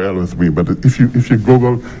URL with me, but if you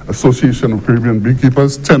Google Association of Caribbean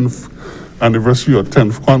Beekeepers 10th anniversary or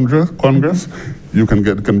 10th Congress, you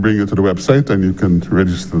can bring you to the website and you can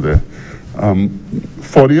register there.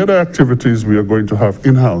 For the other activities we are going to have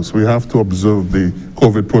in-house, we have to observe the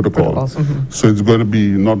COVID protocol. So it's going to be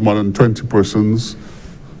not more than 20 persons,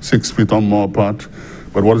 6 feet or more apart.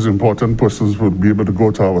 But what is important, persons will be able to go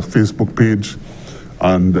to our Facebook page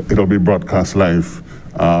and it'll be broadcast live.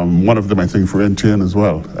 One of them, I think, for NTN as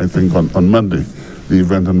well, I think on Monday, the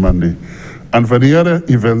event on Monday. And for the other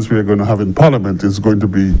events we are going to have in Parliament, it's going to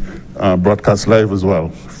be broadcast live as well,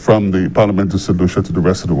 from the Parliament to St. Lucia to the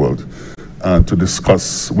rest of the world, to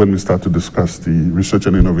discuss, when we start to discuss the research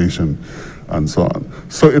and innovation and so on.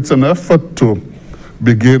 So it's an effort to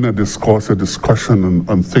begin a discussion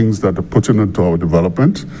on things that are putting into our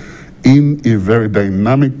development in a very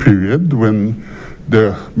dynamic period when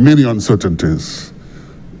there are many uncertainties.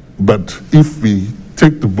 But if we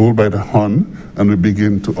take the bull by the horn and we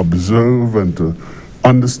begin to observe and to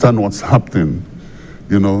understand what's happening,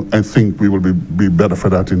 you know, I think we will be better for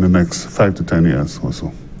that in the next 5 to 10 years or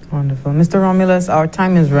so. Wonderful. Mr. Romulus, our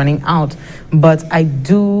time is running out, but I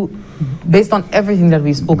do, based on everything that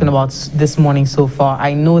we've spoken about this morning so far,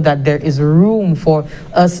 I know that there is room for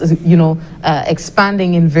us, you know,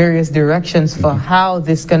 expanding in various directions for how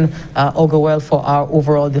this can augur well for our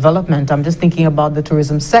overall development. I'm just thinking about the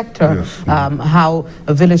tourism sector, how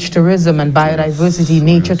village tourism and biodiversity,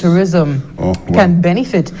 nature tourism can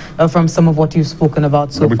benefit from some of what you've spoken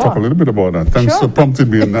about so far. Let me talk a little bit about that. Thanks for prompting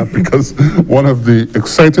me in that, because one of the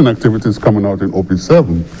exciting activities coming out in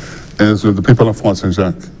OP7 is with the people of Fort St.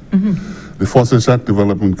 Jacques. The Fort St. Jacques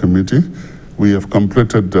Development Committee, we have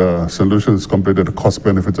completed, solutions completed a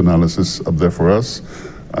cost-benefit analysis up there for us.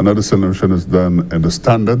 Another solution is done in the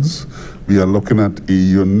standards. We are looking at a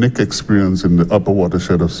unique experience in the upper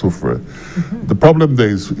watershed of Soufriere. The problem there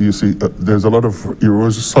is, you see, there's a lot of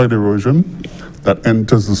erosion, soil erosion that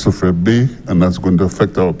enters the Soufriere Bay, and that's going to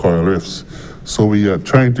affect our coral reefs. So we are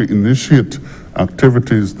trying to initiate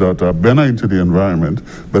activities that are benign to the environment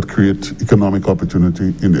but create economic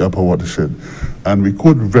opportunity in the upper watershed. And we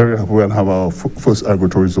could very well have our first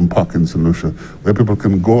agritourism park in St. Lucia, where people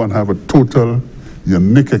can go and have a total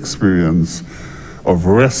unique experience of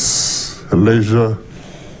rest, leisure,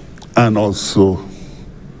 and also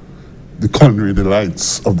the culinary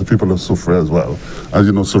delights of the people of Soufriere as well. As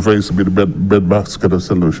you know, Soufriere used to be the breadbasket of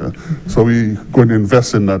St. Lucia. So we're going to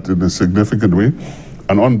invest in that in a significant way.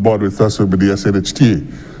 And on board with us will be the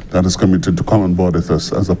SNHTA that is committed to come on board with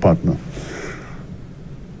us as a partner.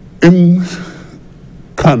 In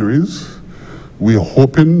Canaries, we are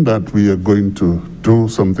hoping that we are going to do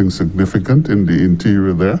something significant in the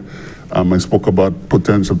interior there. I spoke about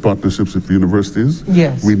potential partnerships with universities.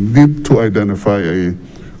 Yes. We need to identify a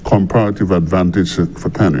comparative advantage for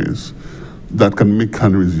Canaries that can make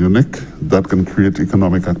Canaries unique, that can create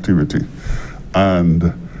economic activity.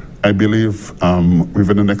 And I believe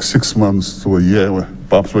within the next 6 months to a year,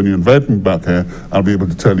 perhaps when you invite me back here, I'll be able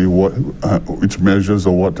to tell you which measures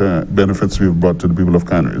or what benefits we've brought to the people of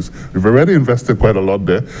Canaries. We've already invested quite a lot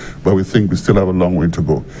there, but we think we still have a long way to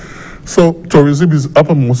go. So tourism is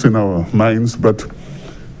uppermost in our minds, but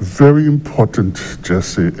very important,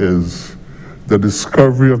 Jesse, is the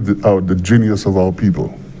discovery of the genius of our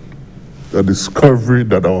people. The discovery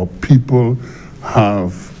that our people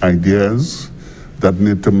have ideas that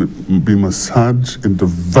need to be massaged into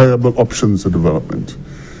viable options of development.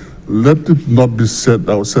 Let it not be said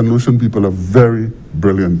our St. Lucian people are very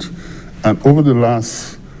brilliant. And over the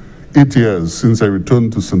last 8 years since I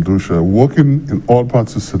returned to St. Lucia, working in all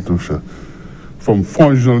parts of St. Lucia, from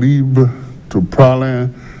Fort-Jolibe to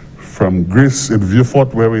Pralin, from Grace in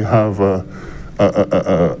Vieux-Fort, where we have a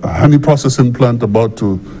honey processing plant about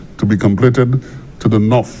to be completed, to the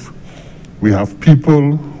north. We have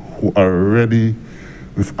people who are ready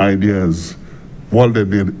with ideas. What they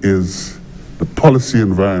need is the policy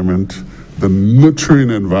environment, the nurturing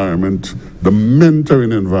environment, the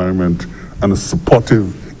mentoring environment, and a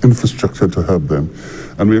supportive infrastructure to help them.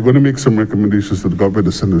 And we're going to make some recommendations to the government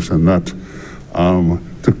of St. Lucia on that,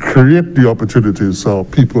 to create the opportunities for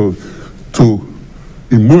people to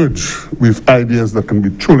emerge with ideas that can be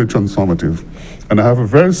truly transformative. And I have a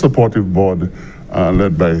very supportive board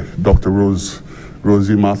led by Dr.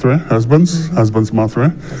 Rosie Mathre, husbands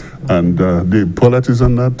Mathre, and Dave Pollett is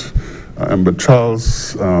on that, Amber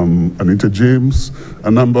Charles, Anita James,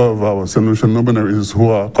 a number of our St. Lucian luminaries who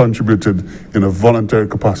are contributed in a voluntary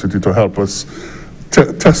capacity to help us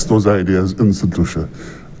test those ideas in St. Lucia.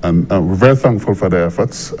 And we're very thankful for their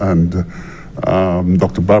efforts. And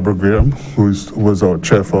Dr. Barbara Graham, who was our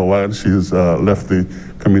chair for a while, she's left the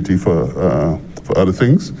committee for other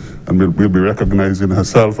things, and we'll be recognizing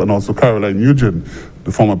herself, and also Caroline Eugene,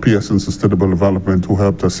 the former PS in Sustainable Development, who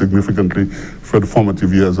helped us significantly for the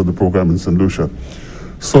formative years of the program in St. Lucia.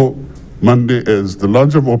 So Monday is the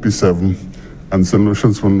launch of OP7, and St.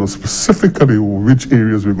 Lucians will know specifically which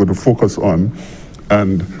areas we're going to focus on.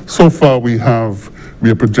 And so far we are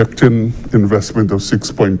projecting investment of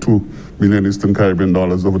 6.2 million Eastern Caribbean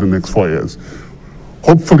dollars over the next 4 years.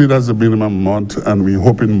 Hopefully that's the minimum amount, and we're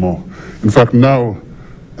hoping more. In fact, now,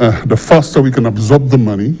 the faster we can absorb the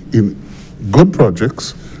money in good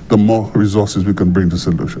projects, the more resources we can bring to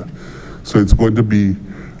St. Lucia. So it's going to be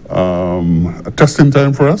a testing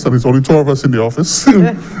time for us, and it's only 2 of us in the office,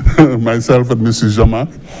 myself and Mrs. Jamak.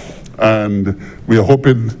 And we are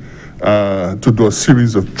hoping to do a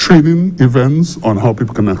series of training events on how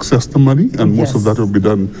people can access the money, and most of that will be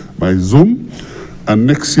done by Zoom. And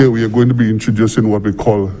next year we are going to be introducing what we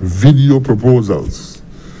call video proposals.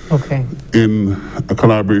 Okay. In a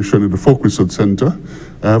collaboration with the Folk Research Center.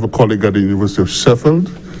 I have a colleague at the University of Sheffield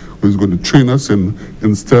who is going to train us in,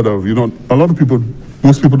 instead of,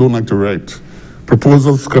 most people don't like to write.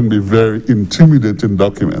 Proposals can be very intimidating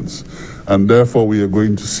documents, and therefore we are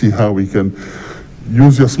going to see how we can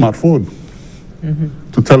use your smartphone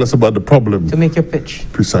to tell us about the problem. To make your pitch.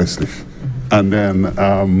 Precisely. And then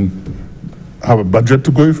have a budget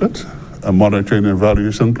to go with it, a monitoring and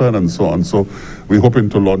evaluation plan, and so on. So we're hoping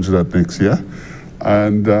to launch that next year.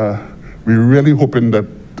 And we're really hoping that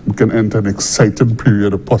we can enter an exciting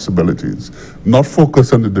period of possibilities, not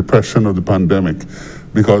focus on the depression of the pandemic,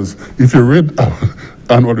 because if you read our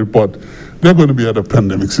annual report, there are going to be other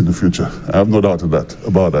pandemics in the future. I have no doubt about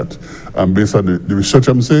that. And based on the research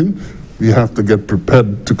I'm saying, we have to get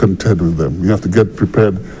prepared to contend with them. We have to get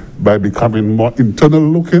prepared by becoming more internal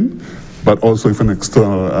looking, but also with an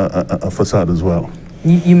external facade as well.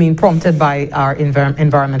 You mean prompted by our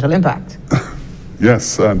environmental impact?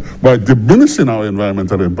 Yes, and by diminishing our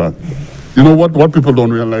environmental impact. You know what people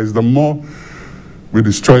don't realize, the more we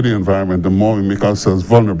destroy the environment, the more we make ourselves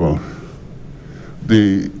vulnerable.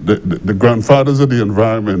 The grandfathers of the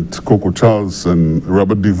environment, Coco Charles and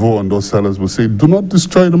Robert DeVoe and those fellows will say, do not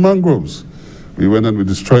destroy the mangroves. We went and we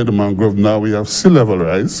destroyed the mangrove. Now we have sea level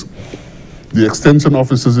rise. The extension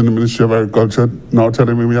officers in the Ministry of Agriculture now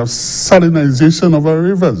telling me we have salinization of our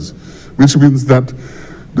rivers, which means that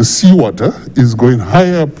the seawater is going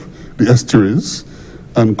high up the estuaries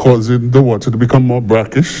and causing the water to become more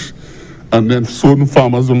brackish, and then soon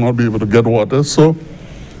farmers will not be able to get water. So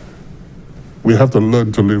we have to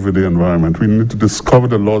learn to live with the environment. We need to discover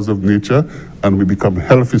the laws of nature, and we become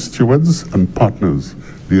healthy stewards and partners.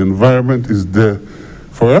 The environment is there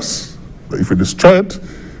for us, but if we destroy it,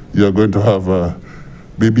 you're going to have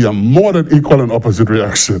maybe a more than equal and opposite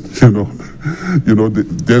reaction.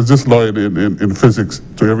 There's this law in physics: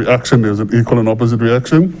 to every action there's an equal and opposite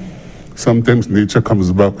reaction. Sometimes nature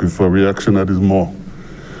comes back with a reaction that is more.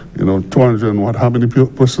 200 and what? How many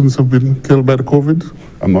persons have been killed by the COVID?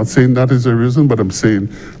 I'm not saying that is a reason, but I'm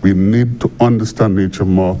saying we need to understand nature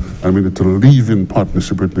more, and we need to live in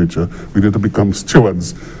partnership with nature. We need to become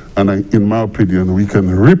stewards, and in my opinion, we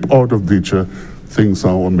can reap out of nature things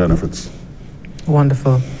our own benefits.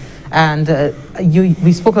 Wonderful. And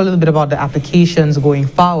we spoke a little bit about the applications going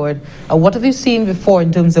forward. What have you seen before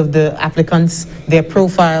in terms of the applicants, their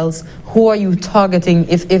profiles? Who are you targeting,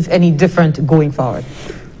 if any different, going forward?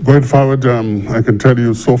 Going forward, I can tell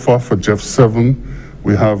you so far for GEF 7,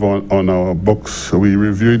 we have on our books, we're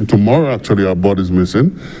reviewing tomorrow, actually our board is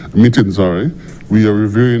meeting, sorry. We are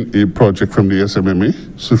reviewing a project from the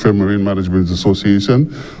SMMA, Sufa Marine Management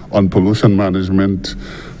Association, on pollution management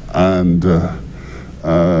and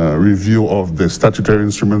review of the statutory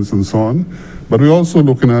instruments and so on. But we're also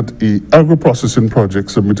looking at a agro-processing project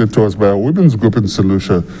submitted to us by a women's group in St.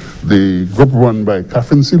 Lucia, the group run by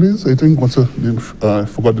Catherine Sealis, I think. What's her name? I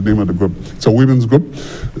forgot the name of the group. It's a women's group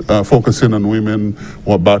focusing on women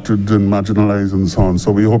who are battered and marginalized and so on.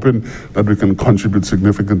 So we're hoping that we can contribute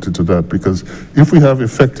significantly to that, because if we have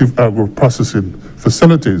effective agro-processing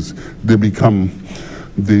facilities, they become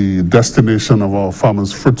the destination of our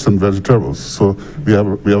farmers' fruits and vegetables. So we have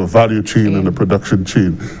a value chain and a production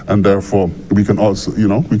chain, and therefore we can also,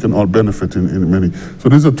 we can all benefit in many. So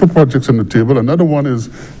these are two projects on the table. Another one is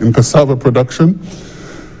in cassava production.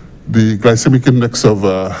 The glycemic index of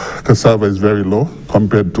cassava is very low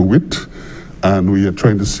compared to wheat, and we are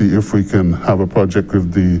trying to see if we can have a project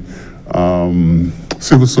with the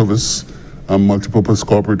civil service multipurpose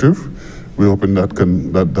cooperative. We're hoping that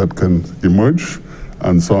can emerge,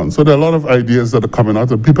 and so on. So there are a lot of ideas that are coming out,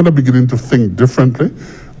 and people are beginning to think differently.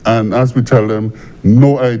 And as we tell them,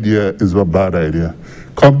 no idea is a bad idea.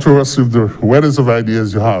 Come to us with the weirdest of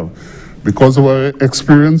ideas you have. Because of our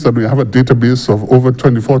experience, and we have a database of over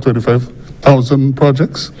 25,000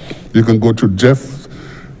 projects, you can go to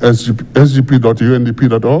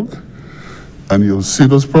sgp.undp.org, and you'll see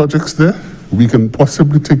those projects there. We can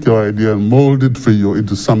possibly take your idea and mold it for you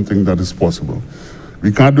into something that is possible.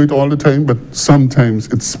 We can't do it all the time, but sometimes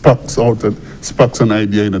it sparks an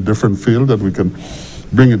idea in a different field that we can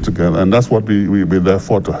bring it together. And that's what we're there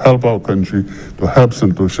for, to help our country, to help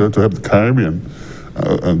St. Lucia, to help the Caribbean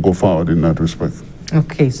go forward in that respect.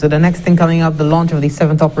 Okay, so the next thing coming up, the launch of the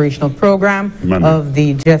 7th operational program of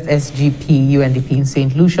the GEF SGP UNDP in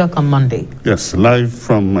St. Lucia come Monday. Yes, live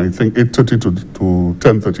from, I think, 8:30 to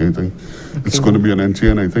 10:30, I think. Okay. It's going to be on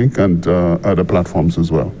NTN, I think, and other platforms as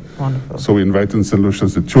well. Wonderful. So we invite in St.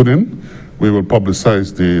 Lucians to tune in. We will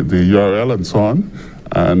publicize the URL and so on,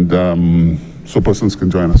 and so persons can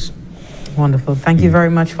join us. Wonderful. Thank you very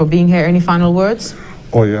much for being here. Any final words?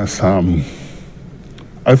 Oh, yes.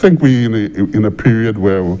 I think we're in a period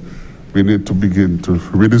where we need to begin to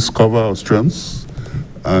rediscover our strengths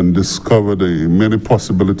and discover the many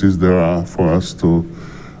possibilities there are for us to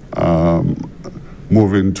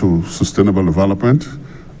move into sustainable development.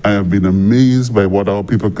 I have been amazed by what our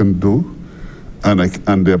people can do, and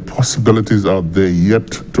there are possibilities out there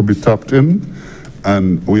yet to be tapped in.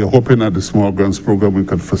 And we are hoping at the Small Grants Program we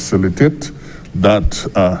can facilitate that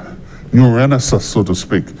new renaissance, so to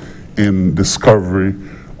speak, in discovery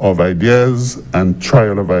of ideas and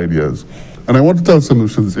trial of ideas. And I want to tell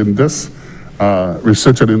solutions in this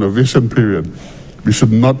research and innovation period, we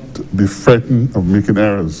should not be frightened of making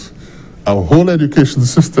errors. Our whole education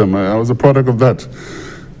system, I was a product of that,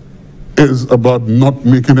 is about not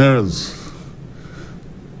making errors.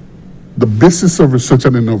 The basis of research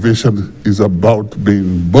and innovation is about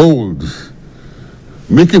being bold,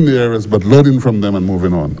 making the errors, but learning from them and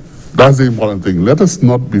moving on. That's the important thing. Let us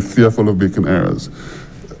not be fearful of making errors.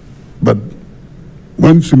 But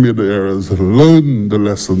once you made the errors, learn the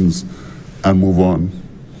lessons and move on.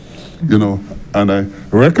 And I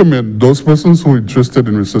recommend those persons who are interested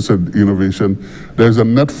in research and innovation, there's a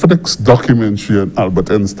Netflix documentary on Albert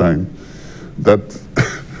Einstein that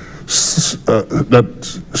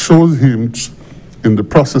shows him in the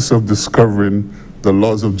process of discovering the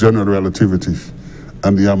laws of general relativity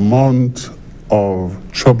and the amount of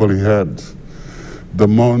trouble he had, the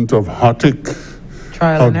amount of heartache,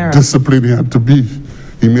 how disciplined he had to be.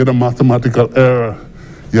 He made a mathematical error.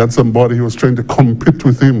 He had somebody who was trying to compete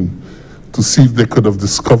with him to see if they could have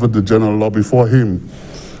discovered the general law before him.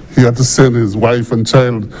 He had to send his wife and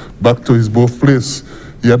child back to his birthplace.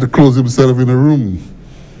 He had to close himself in a room.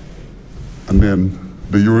 And then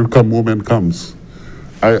the Eureka moment comes.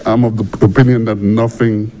 I am of the opinion that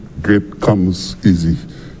nothing great comes easy.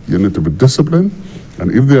 You need to be disciplined.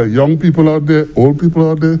 And if there are young people out there, old people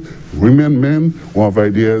out there, women, men who have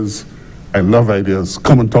ideas, I love ideas.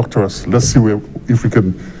 Come and talk to us. Let's see if we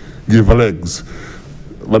can give legs.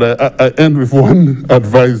 But I end with one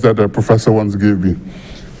advice that a professor once gave me.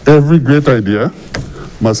 Every great idea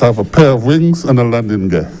must have a pair of wings and a landing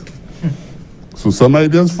gear. So some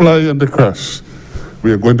ideas fly and they crash.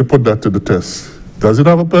 We are going to put that to the test. Does it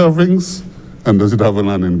have a pair of wings? And does it have a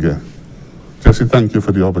landing gear? Jesse, thank you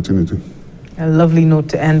for the opportunity. A lovely note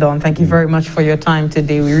to end on. Thank you very much for your time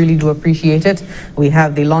today. We really do appreciate it. We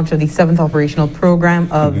have the launch of the 7th operational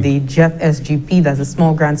program of the GEF SGP, that's a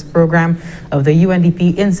small grants program of the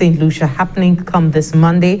UNDP in St. Lucia, happening come this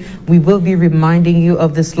Monday. We will be reminding you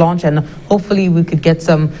of this launch, and hopefully we could get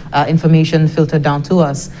some information filtered down to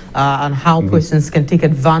us on how persons can take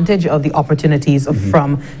advantage of the opportunities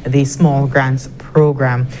from the small grants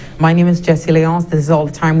program. My name is Jessie Leonce. This is all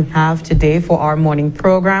the time we have today for our morning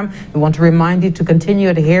program. We want to remind you to continue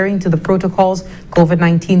adhering to the protocols.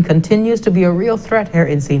 COVID-19 continues to be a real threat here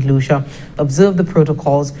in St. Lucia. Observe the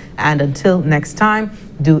protocols, and until next time,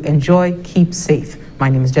 do enjoy, keep safe. My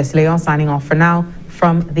name is Jessie Leonce, signing off for now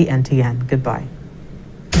from the NTN. Goodbye.